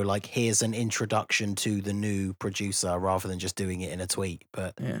video, like here's an introduction to the new producer rather than just doing it in a tweet.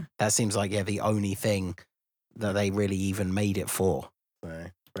 But yeah. that seems like the only thing that they really even made it for. So,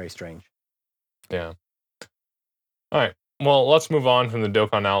 very strange. Yeah. All right. Well, let's move on from the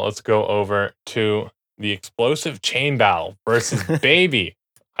Dokkan Now. Let's go over to the explosive chain battle versus Baby.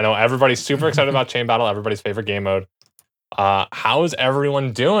 I know everybody's super excited about chain battle, everybody's favorite game mode. How is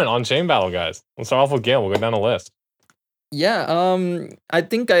everyone doing on chain battle, guys? Let's start off with Gale. We'll go down the list. Yeah, I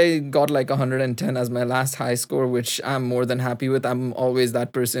think I got like 110 as my last high score, which I'm more than happy with. I'm always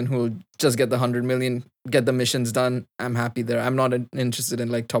that person who'll just get the 100 million, get the missions done. I'm happy there. I'm not interested in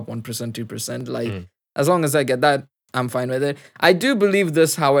like top 1%, 2%. Like, as long as I get that, I'm fine with it. I do believe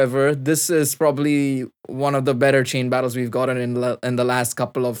this, however, this is probably one of the better chain battles we've gotten in the last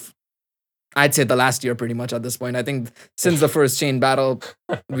couple of, I'd say the last year pretty much at this point. I think since the first chain battle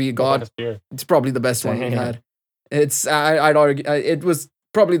we got, Last year. it's probably the best one we Damn. had. I'd argue it was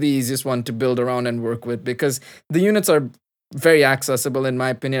probably the easiest one to build around and work with because the units are very accessible in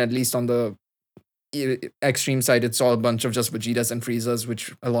my opinion, at least on the extreme side. It's all a bunch of just Vegetas and Friezas,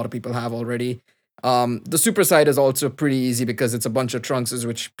 which a lot of people have already. The super side is also pretty easy because it's a bunch of Trunkses,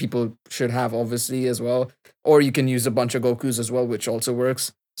 which people should have obviously as well. Or you can use a bunch of Gokus as well, which also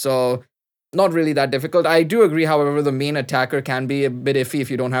works. So not really that difficult. I do agree, however, the main attacker can be a bit iffy if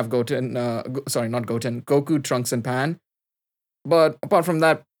you don't have Goku, Trunks, and Pan. But apart from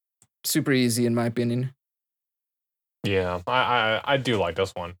that, super easy in my opinion. Yeah, I do like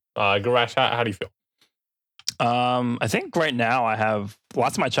this one. Garash, how do you feel? I think right now I have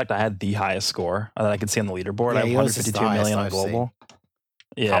last time I checked, I had the highest score that I could see on the leaderboard. Yeah, I have yours is the 152 million on highest I've seen. global.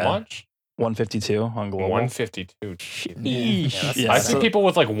 Yeah, How much? 152 on global. 152. Yeah, Yeah, I so- see people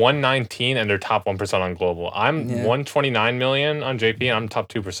with like 119 and they're top 1% on global. I'm Yeah. 129 million on JP and I'm top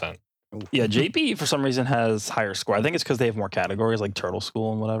 2%. Yeah, JP for some reason has higher score. I think it's because they have more categories like Turtle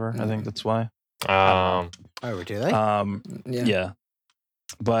School and whatever. I think that's why. Um, Oh, do they? Yeah. Yeah.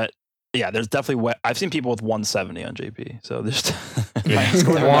 But yeah, there's definitely I've seen people with 170 on JP. So there's Yeah. my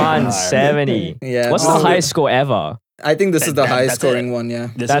score might be higher. 170. Yeah. What's this the is highest score ever? I think this is the That- highest that's it. scoring one. Yeah.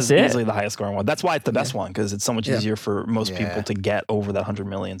 This That's is it? easily the highest scoring one. That's why it's the best one because it's so much Yeah. easier for most Yeah. people to get over that 100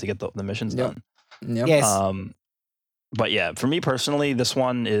 million to get the missions Yep. done. Yep. Yes. But yeah, for me personally, this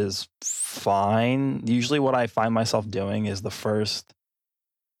one is fine. Usually, what I find myself doing is the first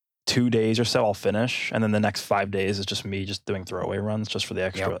 2 days or so I'll finish, and then the next 5 days is just me just doing throwaway runs just for the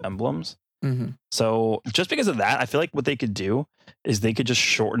extra emblems. Mhm. So just because of that, I feel like what they could do is they could just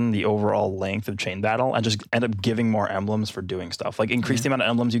shorten the overall length of chain battle and just end up giving more emblems for doing stuff. Like increase Yeah. the amount of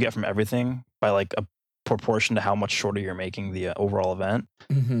emblems you get from everything by like a proportion to how much shorter you're making the overall event,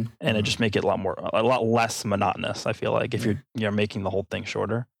 Mhm. and it just make it a lot less monotonous. I feel like if you're making the whole thing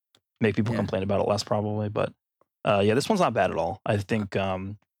shorter, make people Yeah. complain about it less probably. But yeah, this one's not bad at all. I think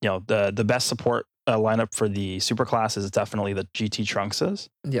the best support lineup for the super class is definitely the GT Trunkses.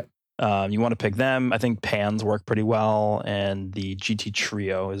 Yep. You want to pick them. I think Pans work pretty well, and the GT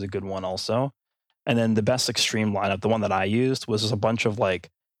Trio is a good one also. And then the best extreme lineup, the one that I used, was just a bunch of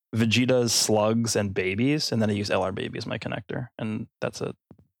like Vegetas, Slugs, and Babies, and then I use LR Baby as my connector, and that's it.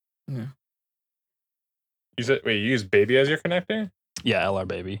 you use Baby as your connector? Yeah, LR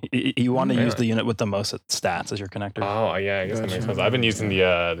Baby. You want to use Really? the unit with the most stats as your connector. Oh, yeah, I guess that makes Gotcha. sense. I've been using the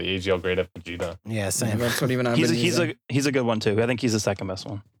AGL grade up Vegeta. Yeah, Yeah, same. that's what even I've he's been using. he's a good one too. I think he's the second best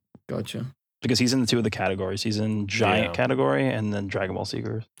one Gotcha. because he's in 2 of the categories. He's in Giant Yeah. category and then Dragon Ball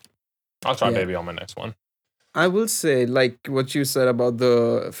Seekers. I'll try Yeah. Baby on my next one. I will say, like what you said about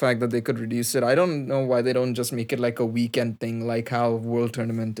the fact that they could reduce it. I don't know why they don't just make it like a weekend thing, like how World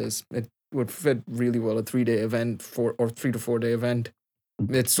Tournament is. It would fit really well, a 3-day event or 3 to 4 day event.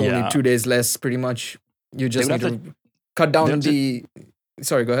 It's only Yeah. 2 days less, pretty much. You just would need have to cut down they'd the.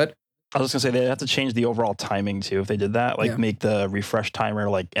 Sorry, go ahead. I was just gonna say they'd have to change the overall timing too if they did that. Like Yeah. make the refresh timer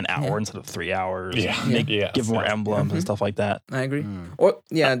like an hour Yeah. instead of 3 hours. Yeah. Make, Yes, give more yes. emblems Mhm. and stuff like that. I agree. Mm. Or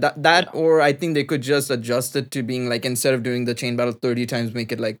that or I think they could just adjust it to being like, instead of doing the chain battle 30 times,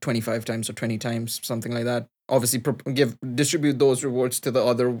 make it like 25 times or 20 times, something like that. Obviously, distribute those rewards to the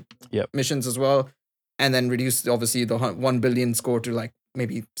other Yep. missions as well, and then reduce obviously the 1 billion score to like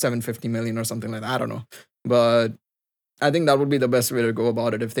maybe 750 million or something like that. I don't know, but I think that would be the best way to go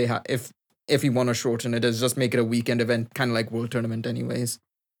about it if they if you want to shorten it, is just make it a weekend event, kind of like World Tournament, anyways.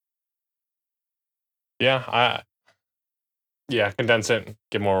 Yeah, condense it,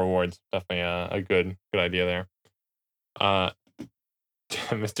 get more rewards. Definitely a good idea there.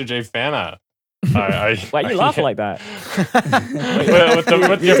 Mr. J Fana. Why you laughing like that?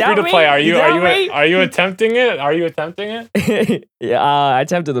 with your doubt free to play, me? are you attempting it? Are you attempting it? Yeah, I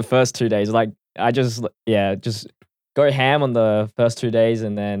attempted the first 2 days. Like I just go ham on the first 2 days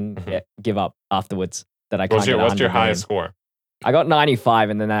and then give up afterwards. That I can't What's your get 100 highest million. score? I got 95,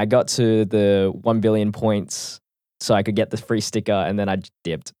 and then I got to the 1 billion points, so I could get the free sticker, and then I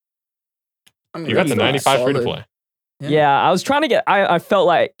dipped. I mean, You got the that's 95 free to solid. play. Yeah. Yeah, I was trying to get. I felt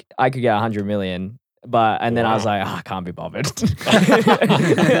like I could get 100 million, and then I was Wow. like, I can't be bothered. Too much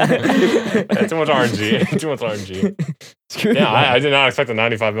RNG. Too much RNG. Screw Yeah, that. I did not expect a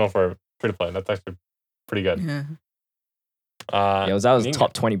 95 mil for free to play. That's actually pretty good. Yeah. Yeah, that was Ningen.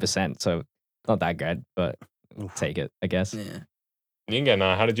 top 20%, so not that good, but we'll take it, I guess. Yeah. Ningen,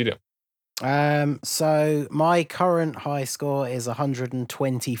 how did you do? So my current high score is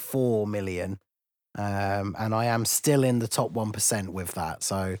 124 million. And I am still in the top 1% with that.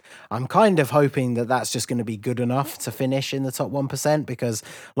 So I'm kind of hoping that that's just going to be good enough to finish in the top 1%, because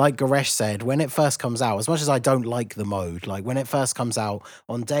like Goresh said, when it first comes out, as much as I don't like the mode, like when it first comes out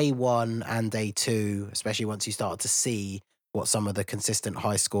on day 1 and day 2, especially once you start to see what some of the consistent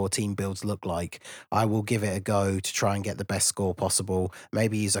high score team builds look like, I will give it a go to try and get the best score possible.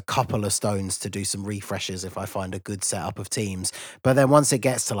 Maybe use a couple of stones to do some refreshes if I find a good setup of teams. But then once it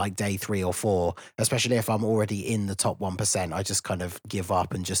gets to like day 3 or 4, especially if I'm already in the top 1%, I just kind of give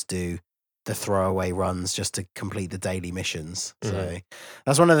up and just do the throwaway runs just to complete the daily missions. So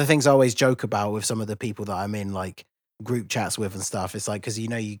that's one of the things I always joke about with some of the people that I'm in like group chats with and stuff. It's like, because you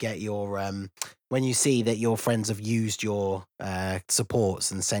know, you get your when you see that your friends have used your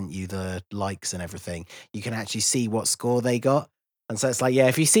supports and sent you the likes and everything, you can actually see what score they got. And so it's like, yeah,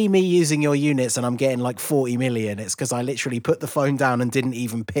 if you see me using your units and I'm getting like 40 million, it's because I literally put the phone down and didn't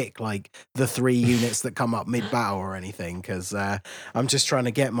even pick like the 3 units that come up mid-battle or anything, because I'm just trying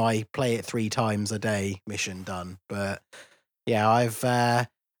to get my play it 3 times a day mission done. But yeah,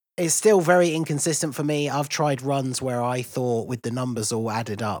 it's still very inconsistent for me. I've tried runs where I thought with the numbers all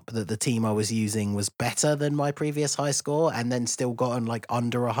added up that the team I was using was better than my previous high score, and then still gotten like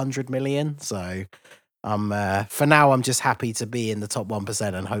under 100 million. So for now, I'm just happy to be in the top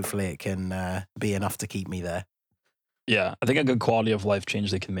 1%, and hopefully it can be enough to keep me there. Yeah, I think a good quality of life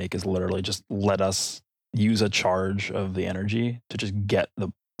change they can make is literally just let us use a charge of the energy to just get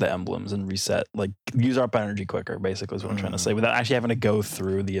the emblems and reset, like use up energy quicker, basically is what I'm trying to say, without actually having to go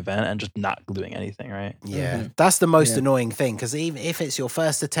through the event and just not doing anything, right? Yeah, that's the most annoying thing, because even if it's your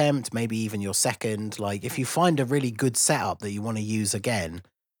first attempt, maybe even your second, like if you find a really good setup that you want to use again,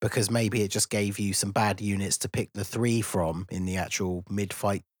 because maybe it just gave you some bad units to pick the 3 from in the actual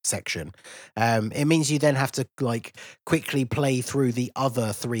mid-fight section, it means you then have to like quickly play through the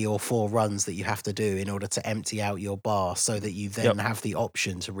other 3 or 4 runs that you have to do in order to empty out your bar, so that you then have the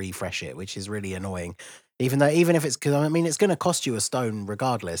option to refresh it, which is really annoying. Even if it's, because I mean it's going to cost you a stone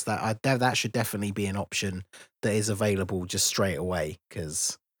regardless, that should definitely be an option that is available just straight away,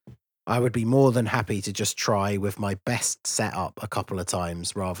 because I would be more than happy to just try with my best setup a couple of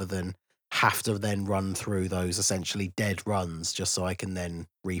times rather than have to then run through those essentially dead runs just so I can then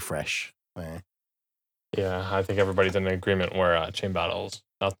refresh. Yeah, I think everybody's in agreement where Chain Battle is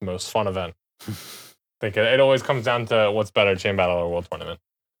not the most fun event. I think it always comes down to what's better, Chain Battle or World Tournament.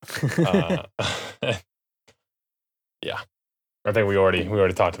 Yeah, I think we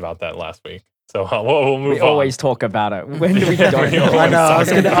already talked about that last week. So we'll move on. We always talk about it. When do we don't? We know? I know. I was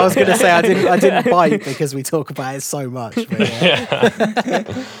Sorry. gonna say I didn't bite because we talk about it so much. But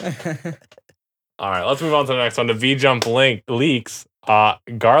yeah. All right, let's move on to the next one. The V-Jump leaks.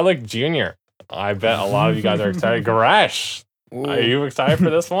 Garlic Jr. I bet a lot of you guys are excited. Goresh, are you excited for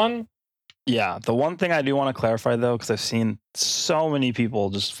this one? Yeah, the one thing I do want to clarify though, because I've seen so many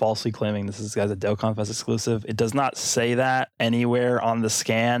people just falsely claiming this is a DoConfest exclusive. It does not say that anywhere on the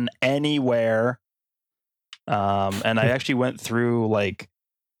scan, anywhere. And I actually went through like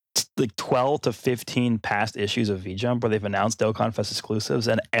like 12 to 15 past issues of V-Jump where they've announced Dokkan Fest exclusives,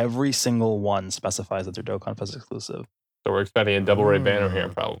 and every single one specifies that they're Dokkan Fest exclusive. So we're expecting a double ray banner here,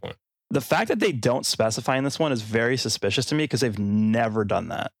 probably. The fact that they don't specify in this one is very suspicious to me because they've never done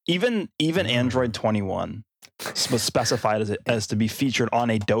that. Even Android 21 was specified as to be featured on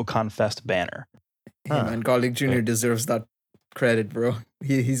a Dokkan Fest banner. Hey, man, Garlic Jr. deserves that credit, bro.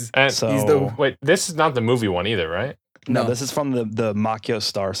 He's And So he's the wait, this is not the movie one either, right? no, no. this is from the Makio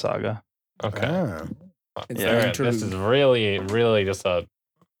Star Saga. Okay. Ah. It's All an right, this is interlude. really just a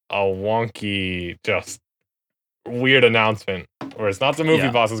wonky, just weird announcement where it's not the movie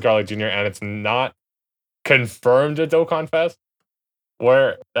Yeah. Bosses Garlic Jr. and it's not confirmed at Dokkan Fest.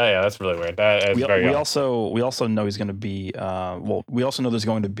 Where yeah, that's really weird. That is very We odd. also know he's going to be we also know there's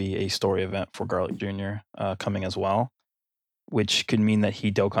going to be a story event for Garlic Jr. Coming as well, which could mean that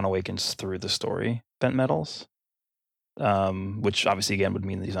he Dokkan Awakens through the story event medals, which obviously again would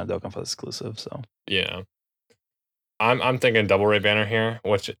mean that he's not Dokkan Fest exclusive. So Yeah, I'm thinking double ray banner here.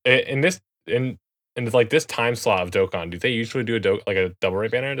 Which in this like this time slot of Dokkan, do they usually do a double ray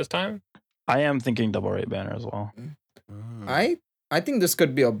banner at this time? I am thinking double rate banner as well. I think this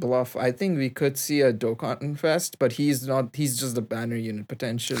could be a bluff. I think we could see a Dokkan Fest, but he's not. He's just the banner unit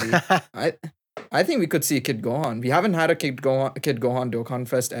potentially. I think we could see a Kid Gohan. We haven't had a Kid Gohan Dokkan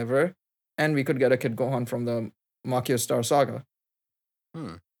Fest ever, and we could get a Kid Gohan from the Makio Star Saga.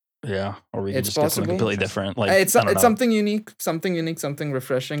 Yeah, or we can It's just get something possible. completely different. Like It's I don't know, something unique, something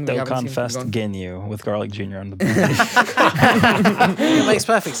refreshing. We haven't Dokkan seen Fest Kid Gohan. Ginyu with Garlic Jr. on the It makes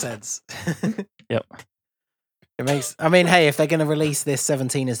perfect sense. Yep. It makes. I mean, hey, if they're going to release this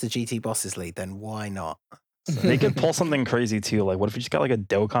 17 as the GT Bosses League, then why not? They could pull something crazy too. Like, what if we just got like a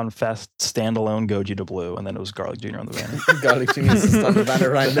Dokkan Fest standalone Goji to Blue, and then it was Garlic Jr. on the banner? Garlic Jr. is just on the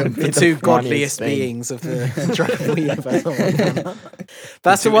banner random. The the two funniest godliest thing. beings of the Dragon Ball universe.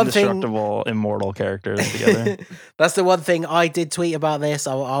 That's the Two one thing. indestructible, immortal characters together. That's the one thing I did tweet about this.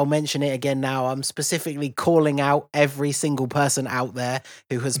 I'll mention it again now. I'm specifically calling out every single person out there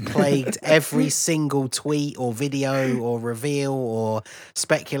who has plagued every single tweet or video or reveal or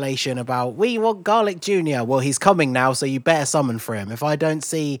speculation about we want Garlic Jr. Well, he's coming now, so you better summon for him. If I don't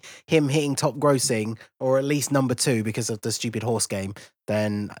see him hitting top grossing or at least number 2 because of the stupid horse game,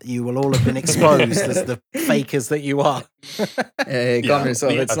 then you will all have been exposed as the fakers that you are. Hey, Yeah. Connor, so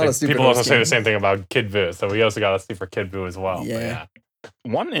Yeah, it's I not a think stupid people also horse say game. the same thing about Kid Buu, so we also got to see for Kid Buu as well. But Yeah.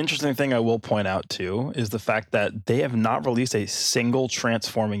 One interesting thing I will point out too is the fact that they have not released a single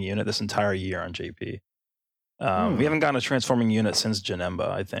transforming unit this entire year on JP. We haven't gotten a transforming unit since Janemba,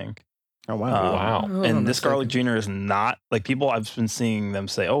 I think. Oh Wow. Oh, And that's this Garlic okay. Jr. is not like people. I've been seeing them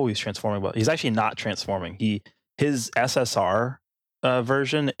say, "Oh, he's transforming," but he's actually not transforming. His SSR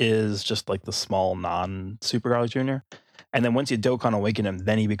version is just like the small non-Super Garlic Jr. And then once you Dokkan Awaken him,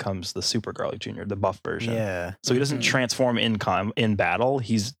 then he becomes the Super Garlic Jr., the buff version. Yeah. So he doesn't Mhm. transform in battle.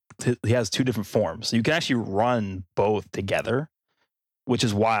 He has 2 different forms, so you can actually run both together, which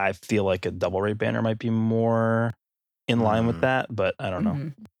is why I feel like a double rate banner might be more in line with that. But I don't know.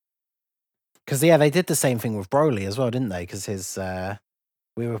 Mhm. Because yeah, they did the same thing with Broly as well, didn't they? Because his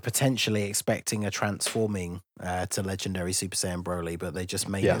we were potentially expecting a transforming to legendary Super Saiyan Broly, but they just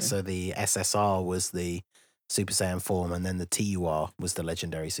made Yeah. it so the SSR was the Super Saiyan form, and then the TUR was the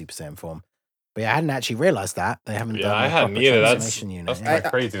legendary Super Saiyan form. But yeah, I hadn't actually realized that they haven't Yeah, done I a hadn't proper either. transformation unit. That's yeah. kind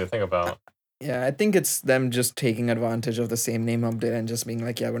of crazy to think about. Yeah, I think it's them just taking advantage of the same name update and just being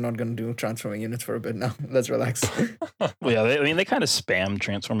like, yeah, we're not going to do transforming units for a bit now. Let's relax. Well, yeah, they kind of spammed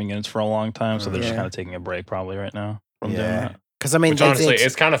transforming units for a long time, so they're just Yeah. kind of taking a break probably right now from doing Yeah. that. Because I mean, Which they honestly, did,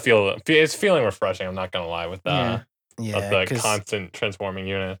 it's kind of it's feeling refreshing. I'm not gonna lie with that. Yeah. Of the 'cause- constant transforming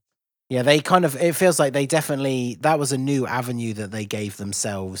unit. Yeah, they kind of, it feels like they definitely, that was a new avenue that they gave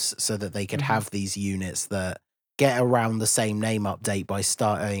themselves so that they could Mhm. have these units that get around the same name update by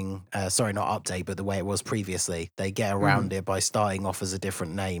starting, sorry, not update, but the way it was previously. They get around it by starting off as a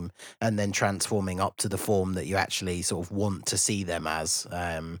different name and then transforming up to the form that you actually sort of want to see them as.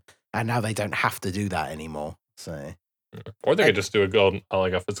 And now they don't have to do that anymore. So, Or they could just do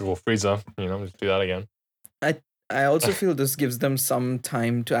like a physical Frieza. Just do that again. I also feel this gives them some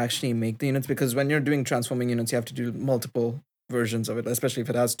time to actually make the units, because when you're doing transforming units, you have to do multiple versions of it, especially if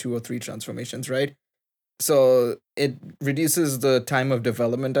it has 2 or 3 transformations, right? So it reduces the time of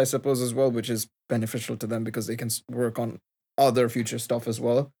development, I suppose, as well, which is beneficial to them because they can work on other future stuff as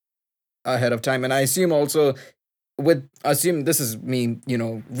well ahead of time. And I assume also assume this is me,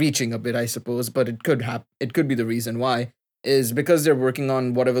 reaching a bit, I suppose, but it could be the reason why is because they're working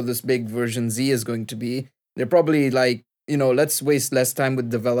on whatever this big version Z is going to be. They're probably like, let's waste less time with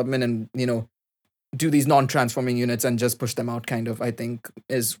development and, do these non-transforming units and just push them out, kind of, I think,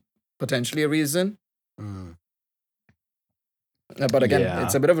 is potentially a reason. Mm. But again, Yeah.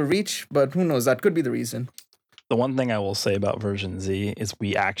 it's a bit of a reach, but who knows? That could be the reason. The one thing I will say about version Z is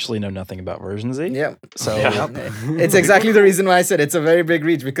we actually know nothing about version Z. Yeah. So Yeah. It's exactly the reason why I said it's a very big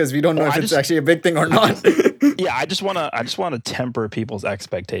reach, because we don't know Well, if I it's just- actually a big thing or not. yeah, I just wanna temper people's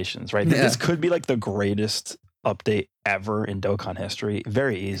expectations, right? Yeah. This could be like the greatest update ever in Dokkan history,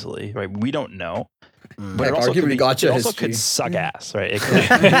 very easily, right? We don't know. Mm. But Like, it also arguably could be, gotcha it also history. could suck ass, right? It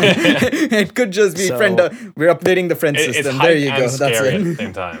could, It could just be So- we're updating the friend It's system. hype There you and go. That's scary at the it.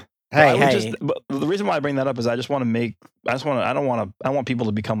 same time. Hey, I would hey. but the reason why I bring that up is I want people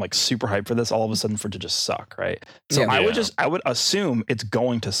to become like super hyped for this all of a sudden for it to just suck, right? So Yeah. I would assume it's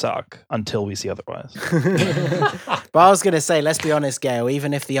going to suck until we see otherwise. But I was going to say, let's be honest, Gail,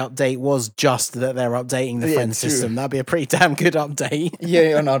 even if the update was just that they're updating the Yeah, friend true. system, that'd be a pretty damn good update. Yeah,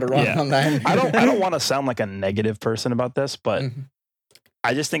 you're not wrong Yeah. on that. I don't want to sound like a negative person about this, but Mhm.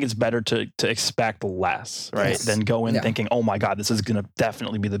 I just think it's better to expect less, right? Yes. Than go in Yeah. thinking, oh my God, this is going to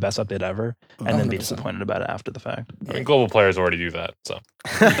definitely be the best update ever, and then be 100%. disappointed about it after the fact. I mean, global players already do that. So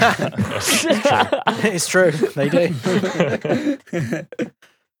It's true. They do.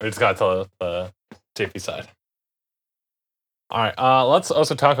 we just gotta tell the JP side. All right. Let's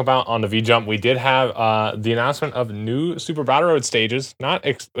also talk about on the V Jump. We did have the announcement of new Super Battle Road stages.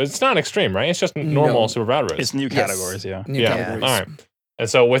 It's not extreme, right? It's just normal No. Super Battle Roads. It's new Yes. categories, yeah. New Yeah. categories. All right. And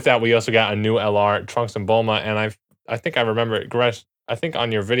so with that, we also got a new LR, Trunks and Bulma. And I think I remember, Gresh, I think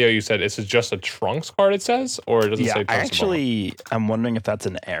on your video you said this is just a Trunks card, it says? Or does it Yeah, say I Trunks actually, I'm wondering if that's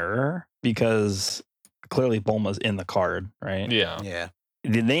an error because clearly Bulma's in the card, right? and Bulma? Yeah. Yeah.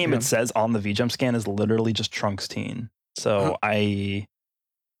 The name Yeah. it says on the V Jump scan is literally just Trunks Teen. So I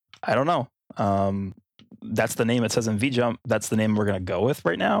don't know. That's the name it says in V Jump. That's the name we're gonna go with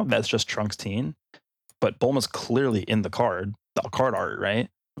right now. That's just Trunks Teen. But Bulma's clearly in the card art, right?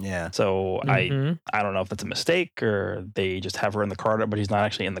 Yeah. So Mhm. I don't know if that's a mistake or they just have her in the card, but he's not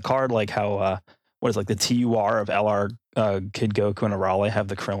actually in the card. Like how what is like the TUR of LR Kid Goku and Arale have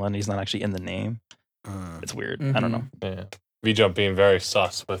the Krillin. He's not actually in the name. Mm. It's weird. I don't know. Yeah. V Jump being very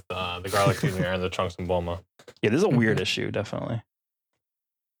sus with the Garlic Jr. and the Trunks and Bulma. Yeah, this is a weird Mhm. issue, definitely.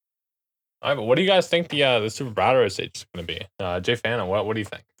 All right, but what do you guys think the Super Battle Road stage is going to be? Jay Fana, what do you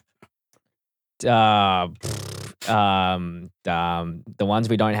think? The ones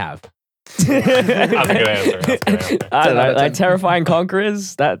we don't have. That's a good answer. That's a good answer. I don't 10 out know, of like 10. Terrifying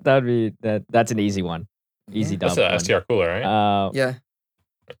Conquerors. That's an easy one. Easy Yeah. dub. That's the one. STR cooler, right? Yeah.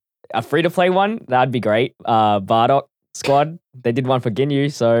 A free to play one that'd be great. Bardock squad. They did one for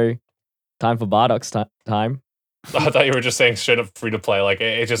Ginyu, so time for Bardock's time. I thought you were just saying straight up free to play. Like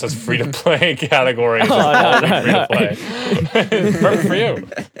it just says free to play category. It's Oh, just no, free no, to play. Perfect for you.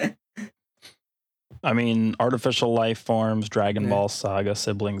 I mean, artificial life forms, Dragon Yeah. Ball Saga,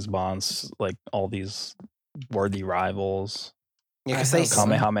 siblings bonds, like all these worthy rivals. Yeah, because I they, have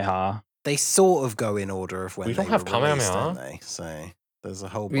Kamehameha. they sort of go in order of when We they don't have were released, Kamehameha. don't they? So there's a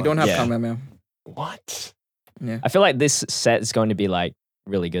whole We don't bunch. have Yeah. Kamehameha. What? I feel like this set is going to be like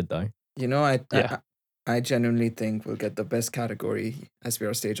really good though. You know, Yeah. I genuinely think we'll get the best category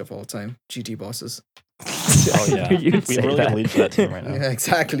SPR stage of all time. GT bosses. Oh yeah, You'd we have say a really that. good lead for that team right now. Yeah,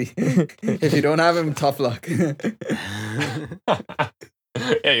 exactly. If you don't have him, tough luck.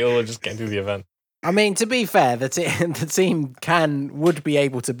 Yeah, you just can't do the event. I mean, to be fair, the team would be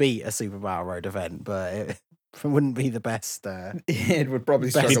able to beat a Super Battle Road event, but it wouldn't be the best. It would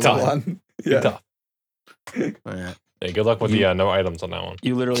probably Best struggle tough. with one. Be tough. Yeah. Yeah, good luck with the no items on that one.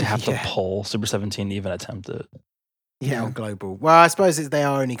 You literally have to Yeah. pull Super 17 to even attempt it. Yeah, on global. Well, I suppose they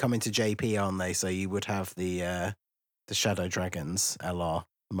are only coming to JP, aren't they? So you would have the Shadow Dragons LR,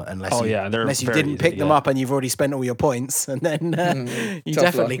 unless Oh you, yeah, they're unless you very didn't easy pick to them get. up and you've already spent all your points, and then you tough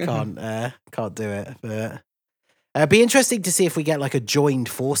definitely luck. can't do it. But it'd be interesting to see if we get like a joined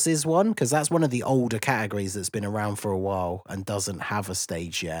forces one, because that's one of the older categories that's been around for a while and doesn't have a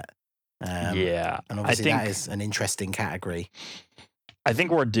stage yet. Yeah, and I obviously think that is an interesting category. I think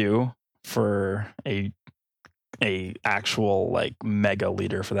we're due for a actual like mega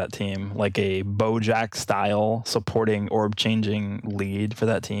leader for that team, like a Bojack style supporting orb changing lead for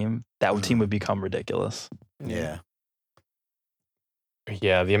that team. That team would become ridiculous. Yeah.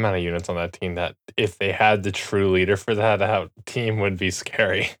 Yeah, the amount of units on that team that if they had the true leader for that team would be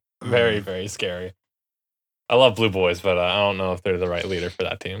scary. Very, very scary. I love Blue Boys, but I don't know if they're the right leader for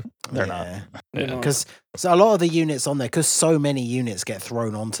that team. They're not. Yeah. Because so a lot of the units on there, because so many units get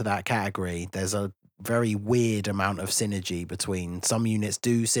thrown onto that category, there's a very weird amount of synergy between some units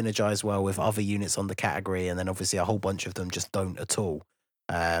do synergize well with other units on the category, and then obviously a whole bunch of them just don't at all.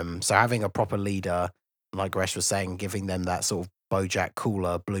 So having a proper leader, like Gresh was saying, giving them that sort of Bojack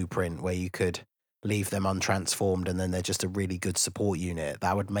Cooler blueprint where you could leave them untransformed and then they're just a really good support unit.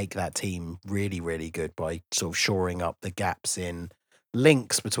 That would make that team really, really good by sort of shoring up the gaps in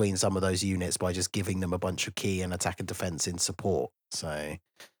links between some of those units by just giving them a bunch of key and attack and defense in support. So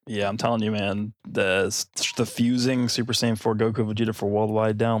Yeah, I'm telling you, man, the fusing Super Saiyan 4 Goku Vegeta for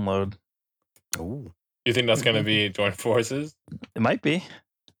worldwide download. ooh. You think that's going to be joint forces? It might be.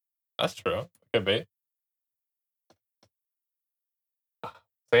 That's true. Could be.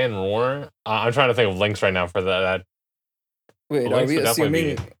 Saiyan Roar. I'm trying to think of links right now for that. Wait, Well, are links we would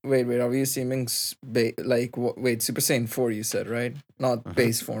definitely assuming? Wait, are we assuming wait, Super Saiyan 4? You said right, not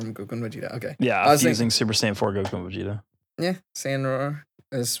base form Goku and Vegeta. Okay, Yeah, I was fusing Super Saiyan 4 Goku and Vegeta. yeah, Saiyan Roar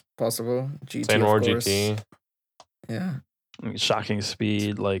is possible. GT, Saiyan of Roar course. GT. Yeah, I mean, shocking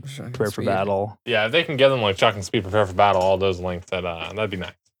speed, like Shocking prepare for speed. battle. Yeah, if they can get them like shocking speed, prepare for battle, all those links, that'd be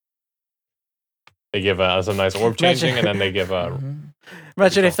nice. They give some nice orb changing, and then they give Mhm.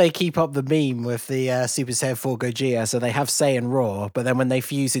 Imagine if they keep up the meme with the Super Saiyan 4 Gogeta, so they have Saiyan Raw, but then when they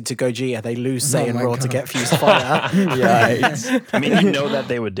fuse into Gogeta, they lose Oh Saiyan my Raw to God. get fused fire. Yikes. I mean, you know that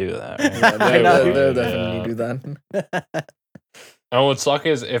they would do that. Right? Yeah, They they'll, would, they'll yeah. definitely do that. And what would suck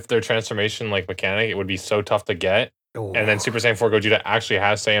is if their transformation like mechanic, it would be so tough to get. And then Super Saiyan 4 Gogeta actually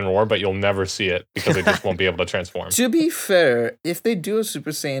has Saiyan Roar, but you'll never see it because they just won't be able to transform. To be fair, if they do a Super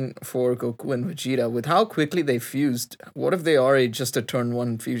Saiyan 4 Goku and Vegeta, with how quickly they fused, what if they are just a turn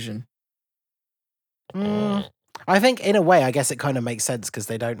 1 fusion? I think in a way, I guess it kind of makes sense because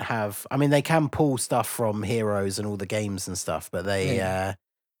they don't have. I mean, they can pull stuff from Heroes and all the games and stuff, but they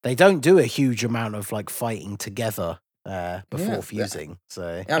don't do a huge amount of like fighting together before Yeah. fusing.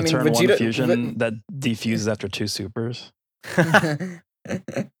 So I A mean, turn one Vegeta. fusion that defuses after 2 supers.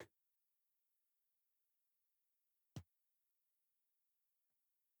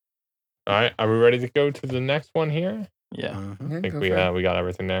 All right, are we ready to go to the next one here? Yeah. mhm. I think we got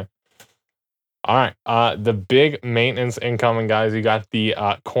everything there. All right, the big maintenance incoming, guys. You got the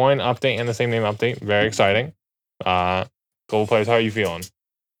coin update and the same name update. Very exciting. Global players, how are you feeling?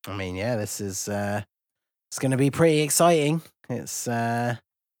 I mean, yeah, this is it's going to be pretty exciting. It's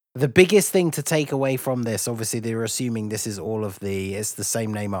the biggest thing to take away from this. Obviously, they're assuming this is it's the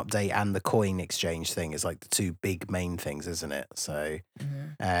same name update and the coin exchange thing is like the two big main things, isn't it? So,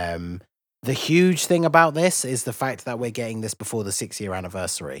 the huge thing about this is the fact that we're getting this before the 6-year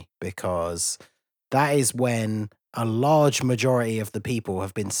anniversary, because that is when a large majority of the people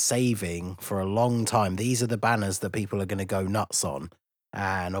have been saving for a long time. These are the banners that people are going to go nuts on.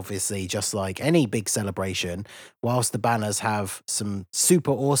 And obviously, just like any big celebration, whilst the banners have some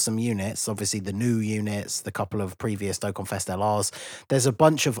super awesome units, obviously the new units, the couple of previous Dokkan Fest LRs, there's a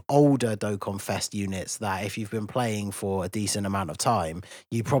bunch of older Dokkan Fest units that if you've been playing for a decent amount of time,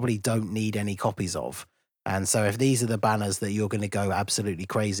 you probably don't need any copies of. And so if these are the banners that you're going to go absolutely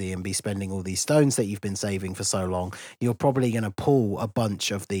crazy and be spending all these stones that you've been saving for so long, you're probably going to pull a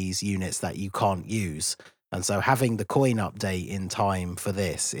bunch of these units that you can't use. And so having the coin update in time for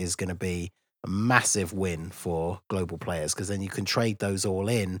this is going to be a massive win for global players, because then you can trade those all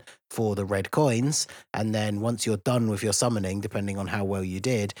in for the red coins. And then once you're done with your summoning, depending on how well you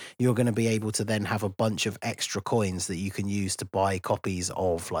did, you're going to be able to then have a bunch of extra coins that you can use to buy copies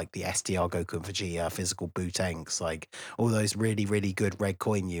of like the STR Goku and Vegeta, physical Bootanks, like all those really, really good red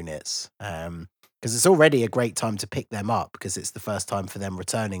coin units. Because it's already a great time to pick them up because it's the first time for them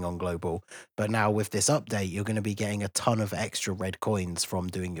returning on Global. But now with this update, you're going to be getting a ton of extra red coins from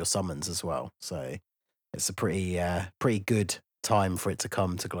doing your summons as well. So it's a pretty good time for it to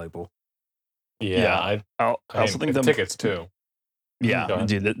come to Global. Yeah, I I also think the tickets too. Go Yeah, ahead.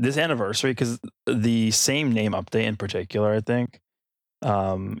 dude, this anniversary, because the same name update in particular, I think,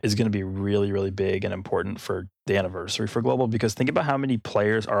 is going to be really, really big and important for the anniversary for Global, because think about how many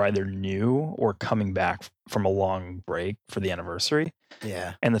players are either new or coming back from a long break for the anniversary.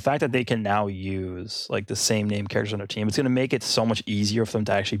 Yeah. And the fact that they can now use like the same name characters on their team, it's going to make it so much easier for them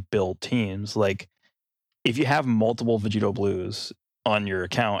to actually build teams. Like if you have multiple Vegito Blues on your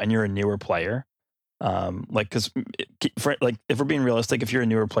account and you're a newer player, like because like if we're being realistic, if you're a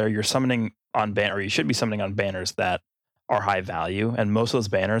newer player, you're summoning on or you should be summoning on banners that are high value, and most of those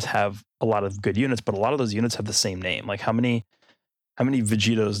banners have a lot of good units, but a lot of those units have the same name. Like how many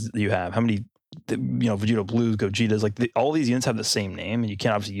Vegetos do you have? How many Vegito Blues, Gogetas, like all these units have the same name, and you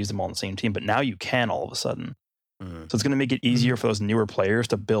can't obviously use them all on the same team, but now you can all of a sudden. So it's going to make it easier for those newer players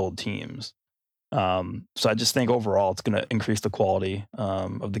to build teams. So I just think overall it's going to increase the quality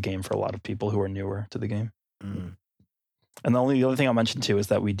of the game for a lot of people who are newer to the game. And the other thing I'll mention too is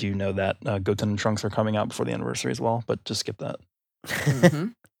that we do know that Goten and Trunks are coming out before the anniversary as well, but just skip that.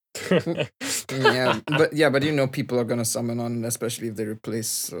 but people are gonna summon on, especially if they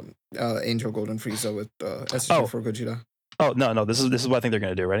replace Angel Golden Frieza with SSG for Gogeta. Oh no! This is what I think they're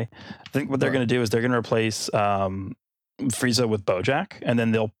going to do. Ready? I think what they're going to do is they're going to replace Frieza with Bojack, and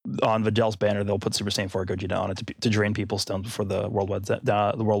then they'll on Vigel's banner they'll put Super Saiyan 4 Gogeta on it to drain people's stones before the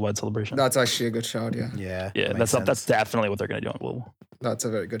worldwide celebration. That's actually a good shout. Yeah. That's definitely what they're going to do on Global. That's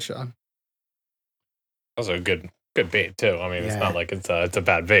a very good shout. Also a good bait too. I mean, it's not like it's a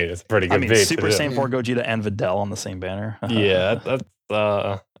bad bait. It's a pretty good bait. Super Saiyan 4 Gogeta and Videl on the same banner. Yeah, that's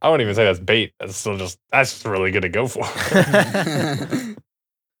I wouldn't even say that's bait. That's just really good to go for.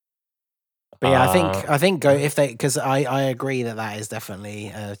 But yeah, I think go if they because I agree that is definitely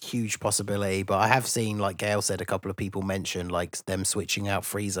a huge possibility. But I have seen, like Gale said, a couple of people mention like them switching out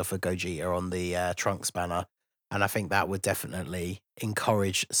Frieza for Gogeta on the Trunks banner, and I think that would definitely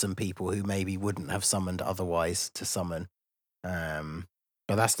encourage some people who maybe wouldn't have summoned otherwise to summon. But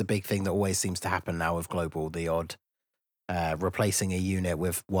that's the big thing that always seems to happen now with Global, the odd replacing a unit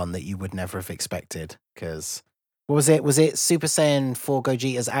with one that you would never have expected. Because what was it? Was it Super Saiyan 4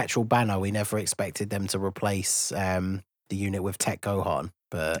 Gogeta's actual banner? We never expected them to replace the unit with Tech Gohan,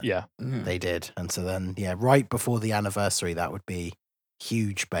 but they did. And so then, right before the anniversary, that would be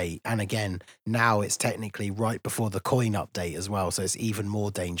huge bait. And again, now it's technically right before the coin update as well, so it's even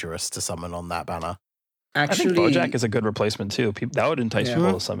more dangerous to summon on that banner. Actually, I think Bojack is a good replacement too. That would entice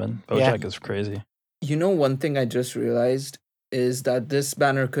people to summon. Bojack is crazy. One thing I just realized is that this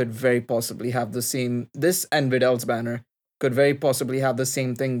banner could very possibly have the same. This and Videl's banner could very possibly have the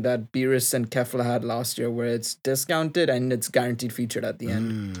same thing that Beerus and Kefla had last year, where it's discounted and it's guaranteed featured at the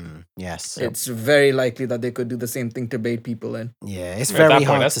end. Yes, it's very likely that they could do the same thing to bait people in. Yeah, it's very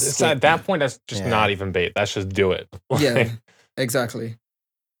hard to skip. At that point, that's just not even bait. That's just do it. Yeah, exactly.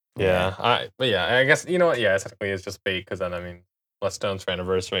 Yeah, I guess you know what? Yeah, technically it's just bait because then less stones for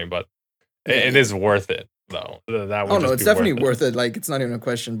anniversary, but it is worth it though. It's definitely worth it. Like, it's not even a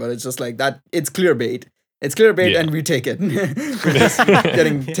question, but it's just like that. It's clear bait. It's clear bait, and we take it. We're just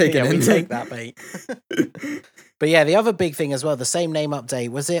getting taken in. We take that bait. But yeah, the other big thing as well, the same name update,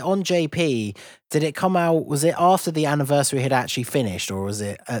 was it on JP? Did it come out? Was it after the anniversary had actually finished, or was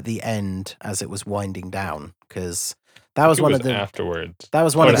it at the end as it was winding down? Because that was one of the afterwards. That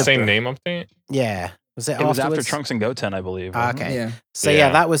was one of the same name update. Yeah. It was after Trunks and Goten, I believe. Okay. Yeah. So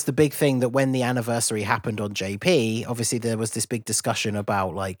that was the big thing, that when the anniversary happened on JP, obviously there was this big discussion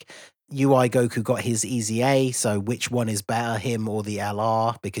about like UI Goku got his Easy A, so which one is better, him or the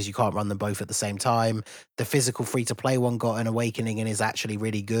LR, because you can't run them both at the same time. The physical free-to-play one got an awakening and is actually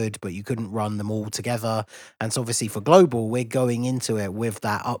really good, but you couldn't run them all together. And so obviously for Global, we're going into it with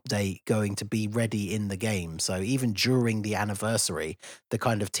that update going to be ready in the game. So even during the anniversary, the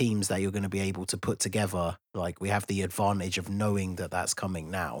kind of teams that you're going to be able to put together, like, we have the advantage of knowing that that's coming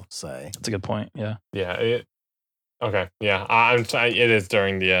now. So that's a good point. Yeah. Yeah. Okay, yeah, it is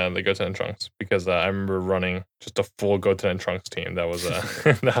during the Goten and Trunks, because I remember running just a full Goten and Trunks team. That was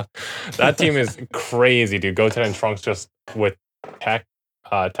that team is crazy, dude. Goten and Trunks just with tech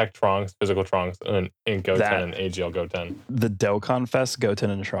Trunks, physical Trunks, and Goten and AGL Goten. The Dokkan Fest Goten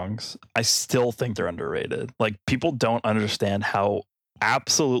and Trunks, I still think they're underrated. Like, people don't understand how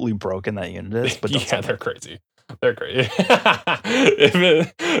absolutely broken that unit is. But they're crazy. They're crazy.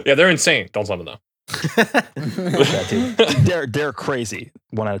 They're insane. Don't summon them. They're crazy.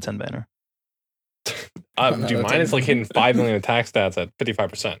 1 out of 10 banner. Dude, mine is like hitting 5 million attack stats at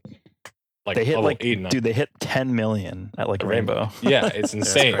 55%. Like, they hit like 8 and 9. Dude, they hit 10 million at like a rainbow. Yeah, it's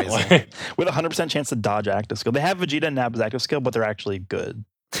insane. With a 100% chance to dodge active skill. They have Vegeta and Nap's active skill, but they're actually good.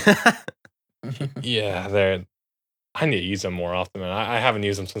 Yeah, I need to use them more often, man. I haven't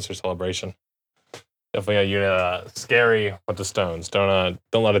used them since their celebration. Definitely a unit scary with the stones. Don't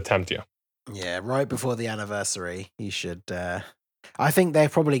let it tempt you. Yeah, right before the anniversary, you should. I think they're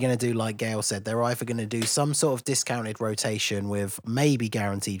probably going to do like Gale said. They're either going to do some sort of discounted rotation with maybe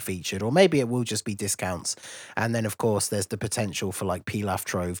guaranteed featured, or maybe it will just be discounts. And then, of course, there's the potential for like Pilaf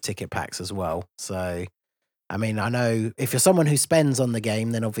Trove ticket packs as well. So, I mean, I know if you're someone who spends on the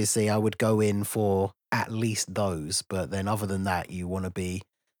game, then obviously I would go in for at least those. But then other than that, you want to be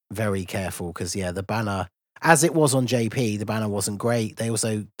very careful, because, yeah, the banner, as it was on JP, the banner wasn't great. They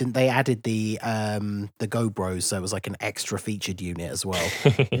also they added the Go Bros, so it was like an extra featured unit as well,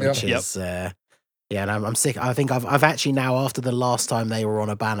 which is and I'm sick. I think I've actually now, after the last time they were on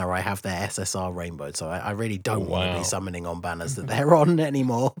a banner, I have their SSR Rainbow, so I really don't want to be summoning on banners that they're on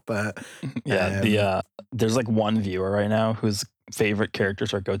anymore. But there's like one viewer right now who's favorite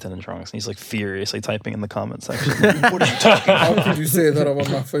characters are Goten and Trunks, and he's like furiously typing in the comment section. How could you say that about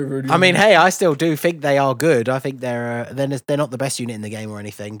my favorite? I mean, hey, I still do think they are good. I think they're not the best unit in the game or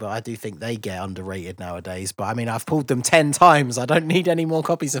anything, but I do think they get underrated nowadays. But I mean, I've pulled them 10 times. I don't need any more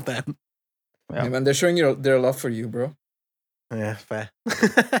copies of them. Yeah. Hey, man, they're showing you their love for you, bro. Yeah, fair.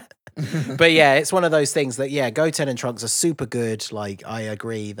 But yeah, it's one of those things that, yeah, Goten and Trunks are super good. Like, I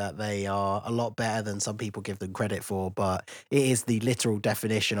agree that they are a lot better than some people give them credit for, but it is the literal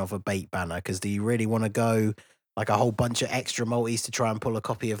definition of a bait banner. Because do you really want to go like a whole bunch of extra multis to try and pull a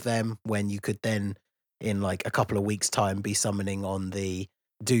copy of them when you could then, in like a couple of weeks' time, be summoning on the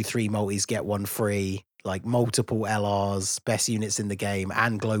do 3 multis, get 1 free, like multiple LRs, best units in the game,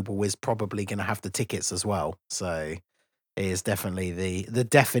 and Global is probably going to have the tickets as well. So it is definitely the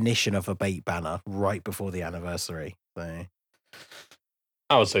definition of a bait banner right before the anniversary. So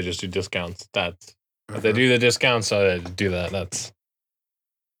I would say just do discounts. That's if they do the discounts, so they do that. That's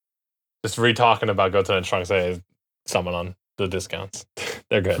just re-talking about Goten and Trunks. They summon on the discounts.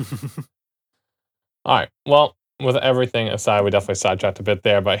 They're good. All right. Well, with everything aside, we definitely sidetracked a bit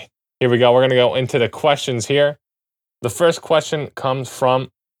there, but here we go. We're gonna go into the questions here. The first question comes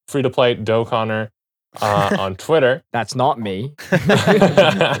from free-to-play Dokonnor on Twitter. That's not me. Are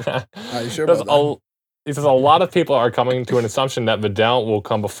you sure about that? He says a lot of people are coming to an assumption that Videl will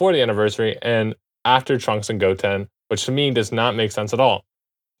come before the anniversary and after Trunks and Goten, which to me does not make sense at all.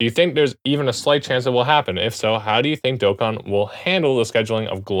 Do you think there's even a slight chance it will happen? If so, how do you think Dokkan will handle the scheduling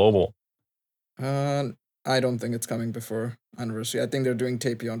of Global? I don't think it's coming before anniversary. I think they're doing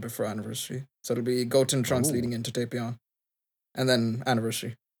Tapion before anniversary. So it'll be Goten Trunks leading into Tapion. And then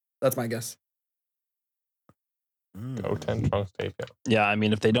anniversary. That's my guess. Goten, Trunks, Tapion. Yeah, I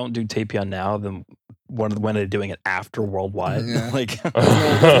mean, if they don't do Tapion now, then when are they doing it after Worldwide? Yeah. Like,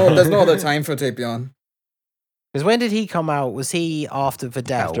 There's no other time for Tapion. because when did he come out? Was he after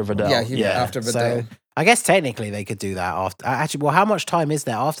Videl? after Videl. Yeah, after Videl. So I guess technically they could do that after. Actually, well, how much time is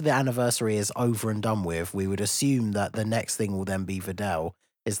there after the anniversary is over and done with? We would assume that the next thing will then be Videl.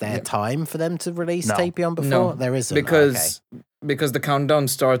 Is there time for them to release No. Tapion before? No, There isn't. because the countdown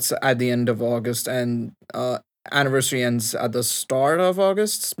starts at the end of August and anniversary ends at the start of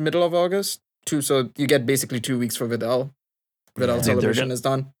August, middle of August. So you get basically 2 weeks for Videl. Videl Dude, celebration is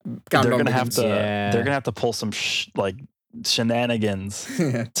done. they're Countdown gonna have begins. to. Yeah. They're gonna have to pull some shenanigans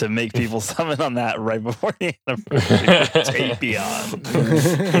to make people summon on that right before the anniversary.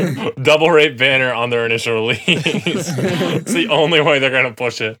 Tapion. Double rate banner on their initial release. It's the only way they're gonna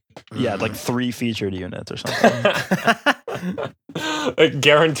push it. Yeah, like 3 featured units or something. Like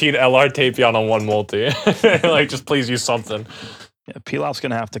guaranteed LR Tapion on 1 multi. Like just please use something. Yeah, Pilaf's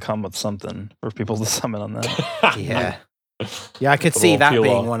gonna have to come with something for people to summon on that. Yeah. Yeah, I could The see little that peel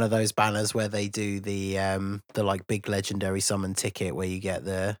being off. one of those banners where they do the like big legendary summon ticket where you get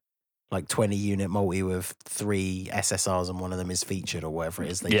the like 20 unit multi with 3 SSRs and one of them is featured or whatever it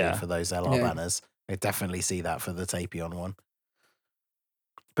is they Yeah. do for those LR Yeah. banners. I definitely see that for the Tapion one.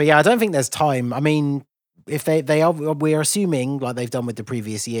 But yeah, I don't think there's time. I mean, if they are, we're assuming like they've done with the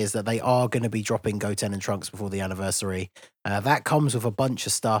previous years that they are going to be dropping Goten and Trunks before the anniversary. That comes with a bunch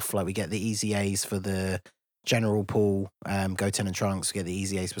of stuff. Like we get the Easy A's for the general pool, Goten and Trunks. We get the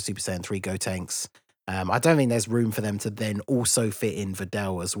Easy A's for Super Saiyan 3 Gotenks. I don't think there's room for them to then also fit in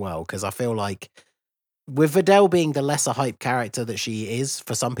Videl as well, because I feel like with Videl being the lesser hype character that she is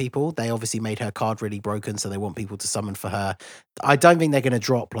for some people, they obviously made her card really broken, so they want people to summon for her. I don't think they're going to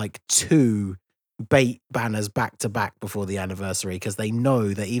drop like 2 bait banners back to back before the anniversary, because they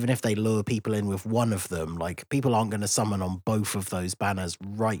know that even if they lure people in with one of them, like people aren't going to summon on both of those banners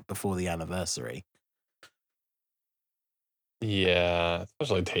right before the anniversary. Yeah,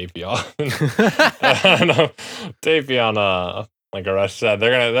 especially Tapion. I don't know. Tapion, like Arash said, they're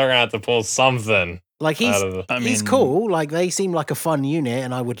gonna have to pull something Like he's out of the. I mean, he's cool. Like they seem like a fun unit,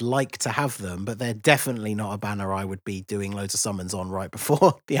 and I would like to have them, but they're definitely not a banner I would be doing loads of summons on right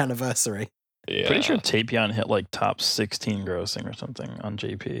before the anniversary. Yeah. Pretty sure Tapion hit like top 16 grossing or something on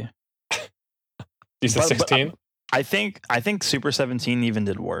JP. You said But- 16? I think Super 17 even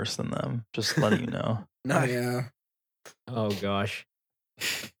did worse than them. Just letting you know. No, Yeah. Oh gosh.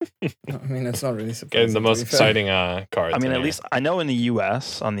 I mean, it's not really surprising. Getting the to most be fair. exciting cards. I mean, in at here. least I know in the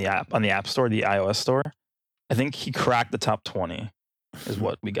US on the app store, the iOS store, I think he cracked the top 20 is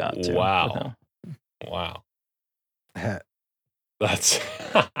what we got to. with Wow. him. Wow. That's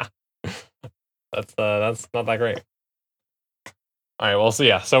that's not that great. All right, well, so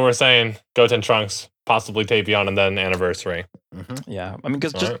yeah, so we're saying Goten Trunks possibly Tapion, and then Anniversary. Yeah, I mean,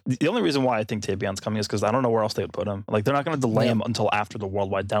 because All just right. the only reason why I think Tapion's coming is because I don't know where else they would put him. Like, they're not going to delay him until after the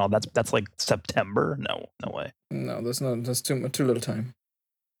worldwide demo. That's like September. No way. No, there's too little time.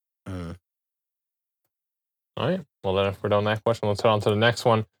 All right. Well, then if we're done with that question, let's head on to the next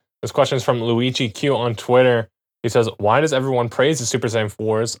one. This question is from Luigi Q on Twitter. He says, why does everyone praise the Super Saiyan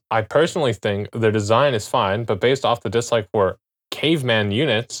 4s? I personally think their design is fine, but based off the dislike for caveman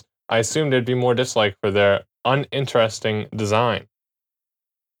units, I assume there'd be more dislike for their uninteresting design.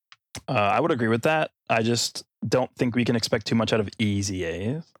 I would agree with that. I just don't think we can expect too much out of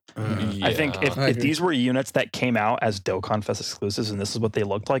EZAs. I think Yeah. if I agree. these were units that came out as Dokkan Fest exclusives and this is what they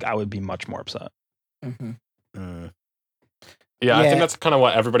looked like, I would be much more upset. Mhm. Yeah, I Yeah. think that's kind of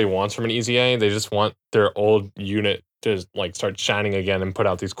what everybody wants from an EZA. They just want their old unit to like start shining again and put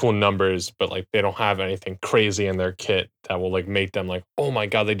out these cool numbers, but like they don't have anything crazy in their kit that will like make them like, oh my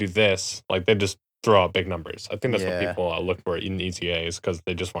god, they do this. Like they just throw out big numbers. I think that's what Yeah. people look for in EZAs because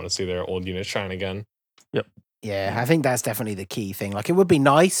they just want to see their old unit shine again. Yeah, I think that's definitely the key thing. Like, it would be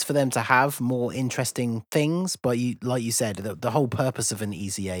nice for them to have more interesting things, but like you said, the whole purpose of an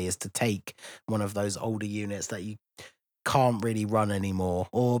EZA is to take one of those older units that you can't really run anymore,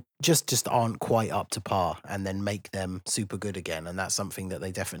 or just aren't quite up to par, and then make them super good again. And that's something that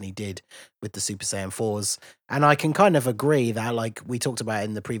they definitely did with the Super Saiyan 4s. And I can kind of agree that, like we talked about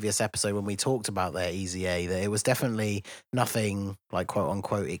in the previous episode when we talked about their EZA, that it was definitely nothing like quote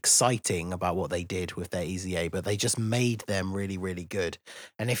unquote exciting about what they did with their EZA, but they just made them really, really good.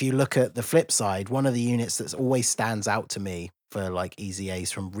 And if you look at the flip side, one of the units that always stands out to me for like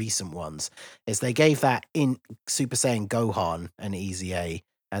EZAs from recent ones is they gave that in Super Saiyan Gohan an EZA,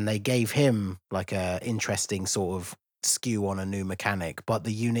 and they gave him like a interesting sort of skew on a new mechanic, but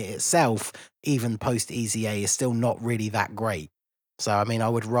the unit itself, even post EZA, is still not really that great. So I mean, I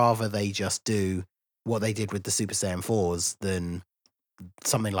would rather they just do what they did with the Super Saiyan 4s than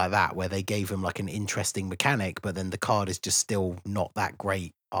something like that, where they gave him like an interesting mechanic, but then the card is just still not that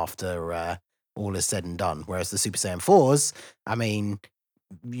great after all is said and done. Whereas the Super Saiyan 4s, I mean,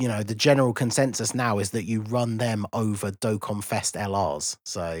 you know, the general consensus now is that you run them over Dokkan Fest LRs.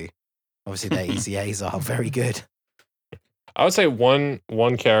 So obviously their EZAs are very good. I would say one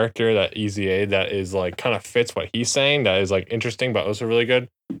character that EZA that is like kind of fits what he's saying, that is like interesting but also really good.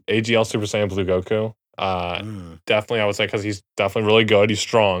 AGL Super Saiyan Blue Goku. Definitely, I would say, because he's definitely really good. He's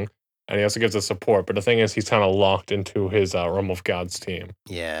strong, and he also gives us support. But the thing is, he's kind of locked into his Realm of Gods team.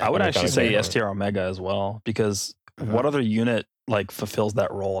 Yeah. I would Yeah, actually gotta say say that. STR Omega as well, because what other unit like fulfills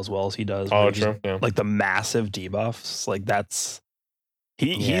that role as well as he does? where Oh, he just- true. Yeah. Like the massive debuffs, like that's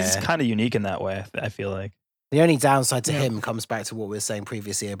he's Yeah. kind of unique in that way. I feel like. The only downside to Yeah. him comes back to what we were saying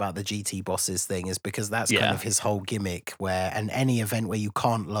previously about the GT bosses thing, is because that's kind Yeah. of his whole gimmick, where and any event where you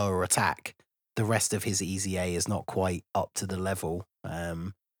can't lower attack, the rest of his EZA is not quite up to the level.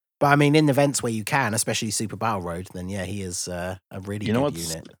 But I mean, in events where you can, especially Super Battle Road, then yeah, he is a really You know good what's-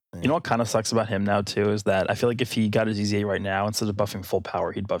 unit. You know what kind of sucks about him now too is that I feel like if he got his EZA right now, instead of buffing full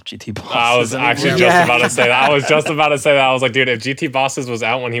power, he'd buff GT bosses. I was and it actually would- just Yeah. about to say that. I was just about to say that. I was like, dude, if GT Bosses was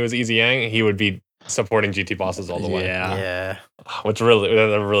out when he was EZAing, he would be supporting GT Bosses all the way. Yeah. Which really,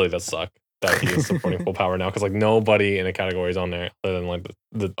 that really does suck that he is supporting full power now, because like nobody in the category is on there other than like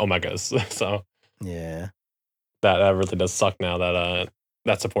the Omegas. So Yeah. that really does suck now that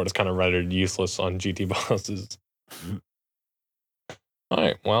that support is kind of rendered useless on GT Bosses. All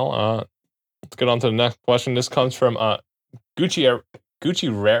right, well, let's get on to the next question. This comes from Gucci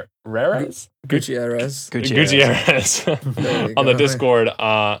Rares? Gutierrez. Gutierrez There you on the go. Discord.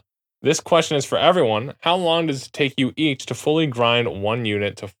 This question is for everyone. How long does it take you each to fully grind one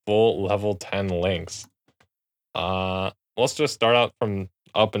unit to full level 10 links? Let's just start out from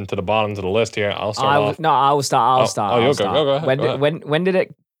up and to the bottom to the list here. I'll start off. No, I will start. I'll start. oh, I'll you'll go. start. Go ahead, When go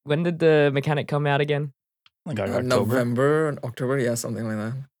did, when did the mechanic come out again? Like October. November, October, yeah, something like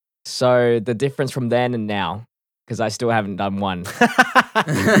that. So the difference from then and now, because I still haven't done one.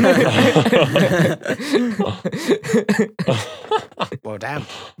 Well, damn.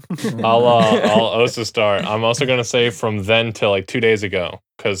 I'll also start. I'm also gonna say from then till like 2 days ago,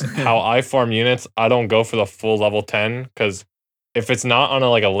 because how I farm units, I don't go for the full level 10. Because if it's not on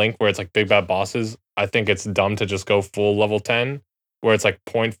like a link where it's like big bad bosses, I think it's dumb to just go full level 10, where it's like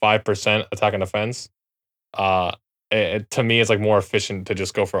 0.5% attack and defense. To me, it's like more efficient to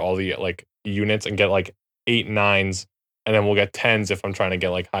just go for all the like units and get like 8 9s, and then we'll get 10s if I'm trying to get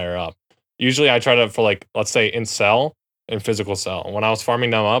like higher up. Usually, I try to for like, let's say in physical cell. When I was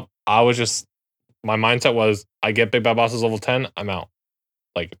farming them up, my mindset was I get big bad bosses level 10, I'm out.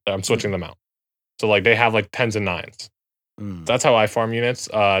 Like I'm switching them out. So like they have like 10s and 9s. That's how I farm units.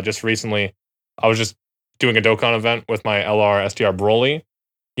 Just recently, I was just doing a Dokkan event with my LR SDR Broly.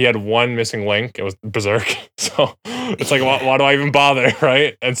 He had one missing link. It was Berserk. So it's like, why do I even bother,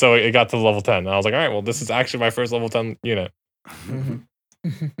 right? And so it got to level 10. And I was like, all right, well, this is actually my first level 10 unit.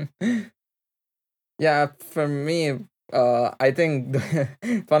 Yeah, for me, I think,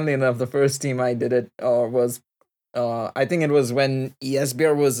 funnily enough, the first team I did it was, I think it was when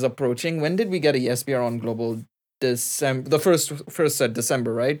ESBR was approaching. When did we get ESBR on global? December, the first set,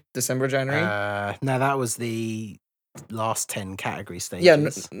 December, right? December, January. No, that was the last 10 category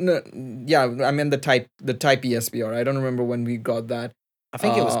stages. Yeah, yeah. I mean the type ESBR. I don't remember when we got that. I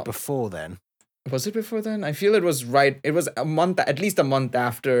think it was before then. Was it before then? I feel it was right. It was a month, at least a month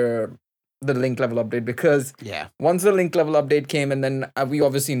after the link level update, because once the link level update came, and then we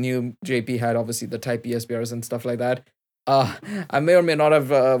obviously knew JP had obviously the type ESBRs and stuff like that. I may or may not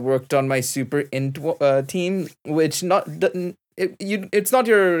have worked on my super int team, which it's not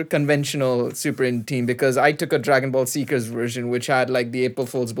your conventional super int team, because I took a Dragon Ball Seekers version, which had like the April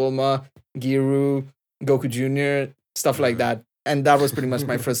Fool's Bulma, Giru, Goku Jr., stuff like that. And that was pretty much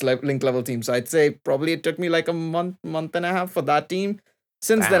my first link level team. So I'd say probably it took me like a month and a half for that team.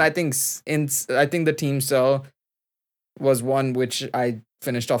 Since then, I think the team cell was one which I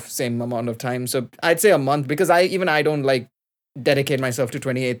finished off same amount of time. So I'd say a month, because I don't like dedicate myself to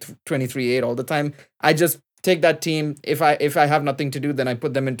 23-8 all the time. I just take that team. If I have nothing to do, then I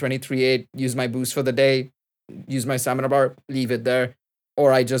put them in 23-8, use my boost for the day, use my stamina bar, leave it there.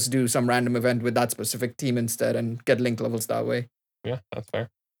 Or I just do some random event with that specific team instead and get link levels that way. Yeah, that's fair.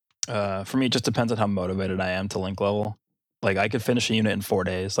 For me, it just depends on how motivated I am to link level. Like, I could finish a unit in 4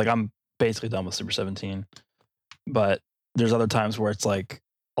 days. Like, I'm basically done with Super 17. But there's other times where it's like,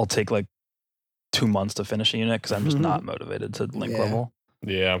 I'll take like 2 months to finish a unit because I'm just not motivated to link level.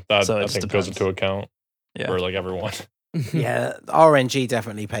 Yeah, that I think goes into account for like everyone. Yeah, RNG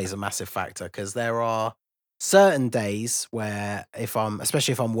definitely plays a massive factor, because there are certain days where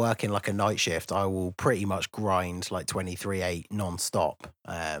especially if I'm working like a night shift, I will pretty much grind like 23-8 non-stop.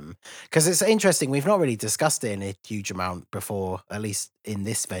 Because it's interesting, we've not really discussed it in a huge amount before, at least in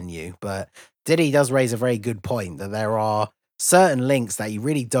this venue, but Diddy does raise a very good point that there are certain links that you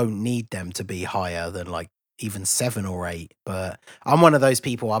really don't need them to be higher than like even 7 or 8. But I'm one of those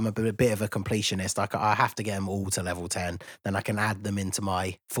people, I'm a bit of a completionist. I have to get them all to level 10, then I can add them into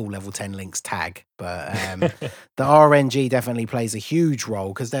my full level 10 links tag. But the RNG definitely plays a huge role,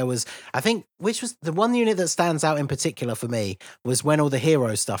 because there was, I think, which was the one unit that stands out in particular for me was when all the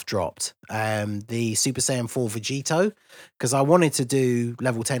hero stuff dropped, the Super Saiyan 4 Vegito, because I wanted to do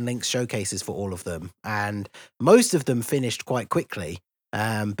level 10 links showcases for all of them, and most of them finished quite quickly.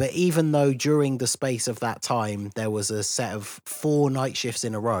 But even though during the space of that time, there was a set of 4 night shifts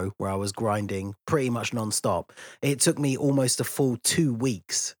in a row where I was grinding pretty much non-stop, it took me almost a full 2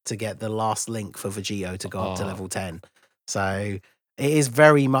 weeks to get the last link for Vegito to go up to level 10. So it is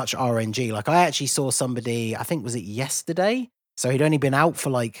very much RNG. Like, I actually saw somebody, I think was it yesterday? So he'd only been out for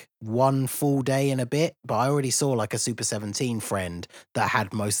like 1 full day and a bit, but I already saw like a Super 17 friend that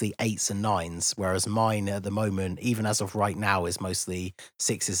had mostly 8s and 9s, whereas mine at the moment, even as of right now, is mostly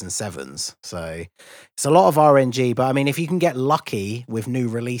 6s and 7s. So it's a lot of RNG, but I mean, if you can get lucky with new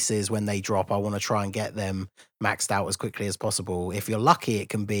releases when they drop, I want to try and get them maxed out as quickly as possible. If you're lucky, it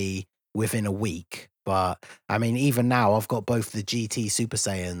can be within a week. But I mean, even now, I've got both the GT Super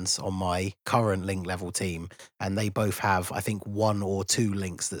Saiyans on my current link level team, and they both have, I think, 1 or 2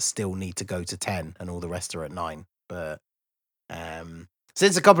 links that still need to go to 10, and all the rest are at 9. But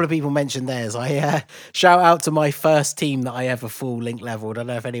since a couple of people mentioned theirs, I shout out to my first team that I ever full link leveled. I don't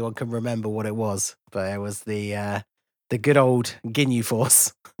know if anyone can remember what it was, but it was the good old Ginyu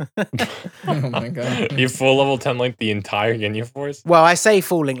Force. Oh my god! You full level 10 link the entire Ginyu Force? Well, I say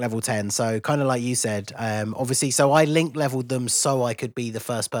full link level 10, so kind of like you said, obviously, so I link leveled them so I could be the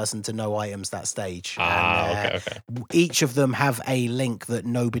first person to know items that stage. Okay. Each of them have a link that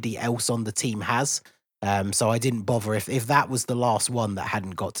nobody else on the team has. So I didn't bother if that was the last one that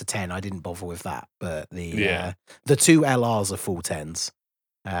hadn't got to 10, I didn't bother with that. But the 2 LRs are full 10s.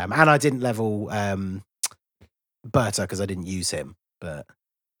 And I didn't level Berta because I didn't use him. But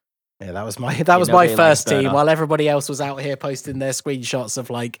yeah, that was my first team, while everybody else was out here posting their screenshots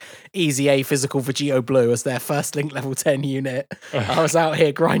of like Easy A Physical Vegito Blue as their first link level 10 unit. I was out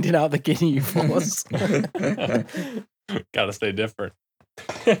here grinding out the Ginyu Force. Gotta stay different.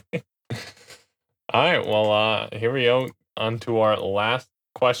 All right, well, here we go. On to our last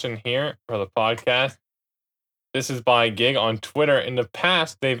question here for the podcast. This is by Gig on Twitter. In the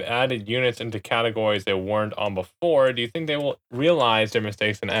past, they've added units into categories they weren't on before. Do you think they will realize their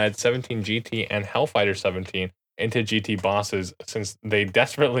mistakes and add 17 GT and Hellfighter 17 into GT bosses since they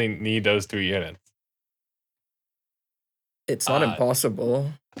desperately need those 2 units. It's not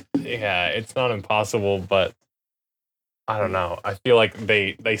impossible. Yeah, it's not impossible, but I don't know. I feel like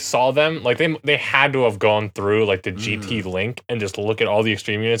they saw them, like they had to have gone through like the GT link and just look at all the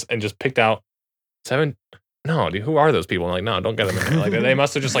extreme units and just picked out 7. No, dude, who are those people? Like, no, don't get them in there. Like they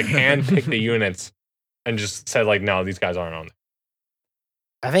must have just like handpicked the units and just said like, no, these guys aren't on there.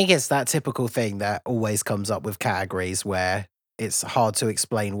 I think it's that typical thing that always comes up with categories where it's hard to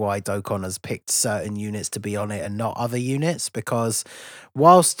explain why Dokkan has picked certain units to be on it and not other units, because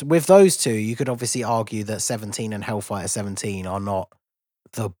whilst with those two, you could obviously argue that 17 and Hellfighter 17 are not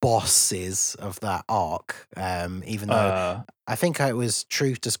the bosses of that arc, even though I think it was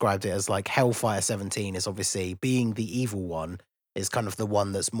Truth described it as like Hellfighter 17 is obviously being the evil one, is kind of the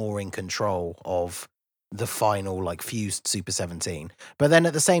one that's more in control of the final like fused Super 17. But then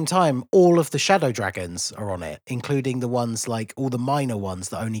at the same time, all of the Shadow Dragons are on it, including the ones like all the minor ones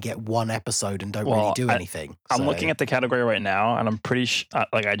that only get 1 episode and don't really do anything. I'm looking at the category right now, and I'm pretty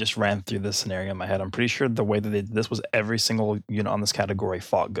like I just ran through this scenario in my head. I'm pretty sure the way that they did this was every single unit on this category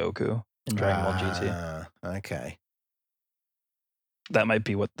fought Goku in Dragon Ball GT. Okay. That might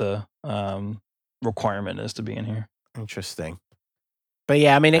be what the requirement is to be in here. Interesting. But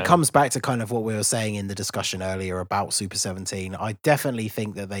yeah, I mean, it comes back to kind of what we were saying in the discussion earlier about Super 17. I definitely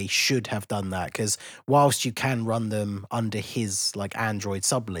think that they should have done that, because whilst you can run them under his like Android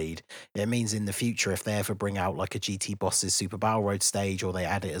sub-lead, it means in the future, if they ever bring out like a GT Bosses Super Battle Road stage, or they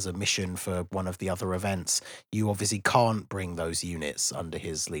add it as a mission for one of the other events, you obviously can't bring those units under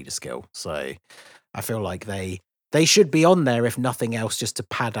his leader skill. So I feel like they should be on there, if nothing else, just to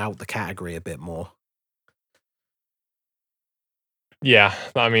pad out the category a bit more. Yeah,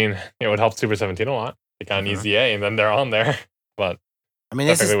 I mean, it would help Super 17 a lot. They kind of use the A, and then they're on there. But I mean,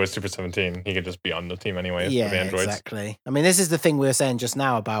 technically with Super 17, he could just be on the team anyways. Yeah, with androids. exactly. I mean, this is the thing we were saying just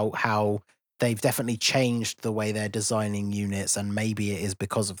now about how they've definitely changed the way they're designing units, and maybe it is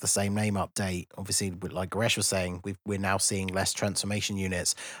because of the same name update. Obviously, like Goresh was saying, we're now seeing less transformation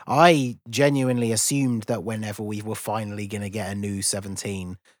units. I genuinely assumed that whenever we were finally going to get a new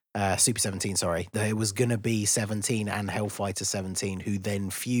 17, Super 17, sorry, that it was going to be 17 and Hellfighter 17 who then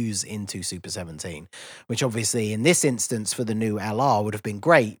fuse into Super 17, which obviously in this instance for the new LR would have been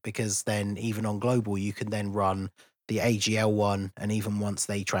great, because then even on global you can then run the AGL one, and even once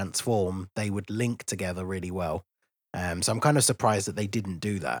they transform, they would link together really well. So I'm kind of surprised that they didn't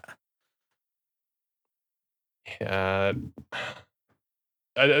do that. Yeah.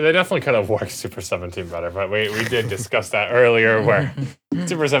 They definitely could have worked Super 17 better, but we did discuss that earlier, where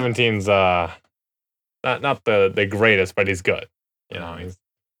Super 17's not the greatest, but he's good. You know, he's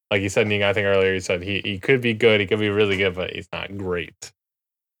like you said, Ning, I think earlier you said he could be good, he could be really good, but he's not great.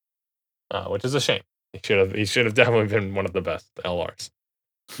 Which is a shame. He should have definitely been one of the best LRs.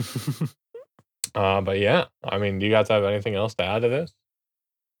 But yeah, I mean, do you guys have anything else to add to this?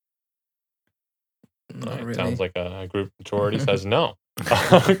 Not really. Sounds like a group majority says no.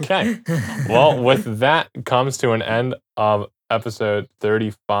 Okay. Well, with that comes to an end of episode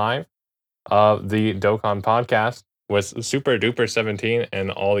 35 of the Dokkan podcast with Super Duper 17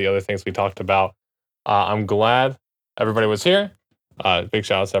 and all the other things we talked about. I'm glad everybody was here. Big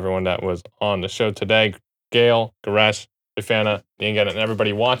shout out to everyone that was on the show today. Gail, Goresh, Stefana, Ningan, and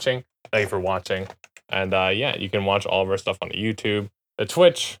everybody watching. Thank you for watching. And yeah, you can watch all of our stuff on the YouTube, the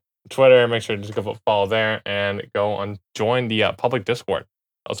Twitch, Twitter. Make sure to just go follow there and go on join the public Discord.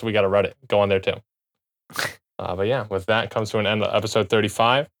 Also, we got a Reddit. Go on there too. But yeah, with that comes to an end of episode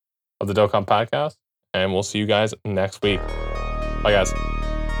 35 of the Dokkan podcast, and we'll see you guys next week. Bye, guys.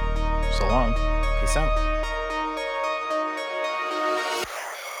 So long. Peace out.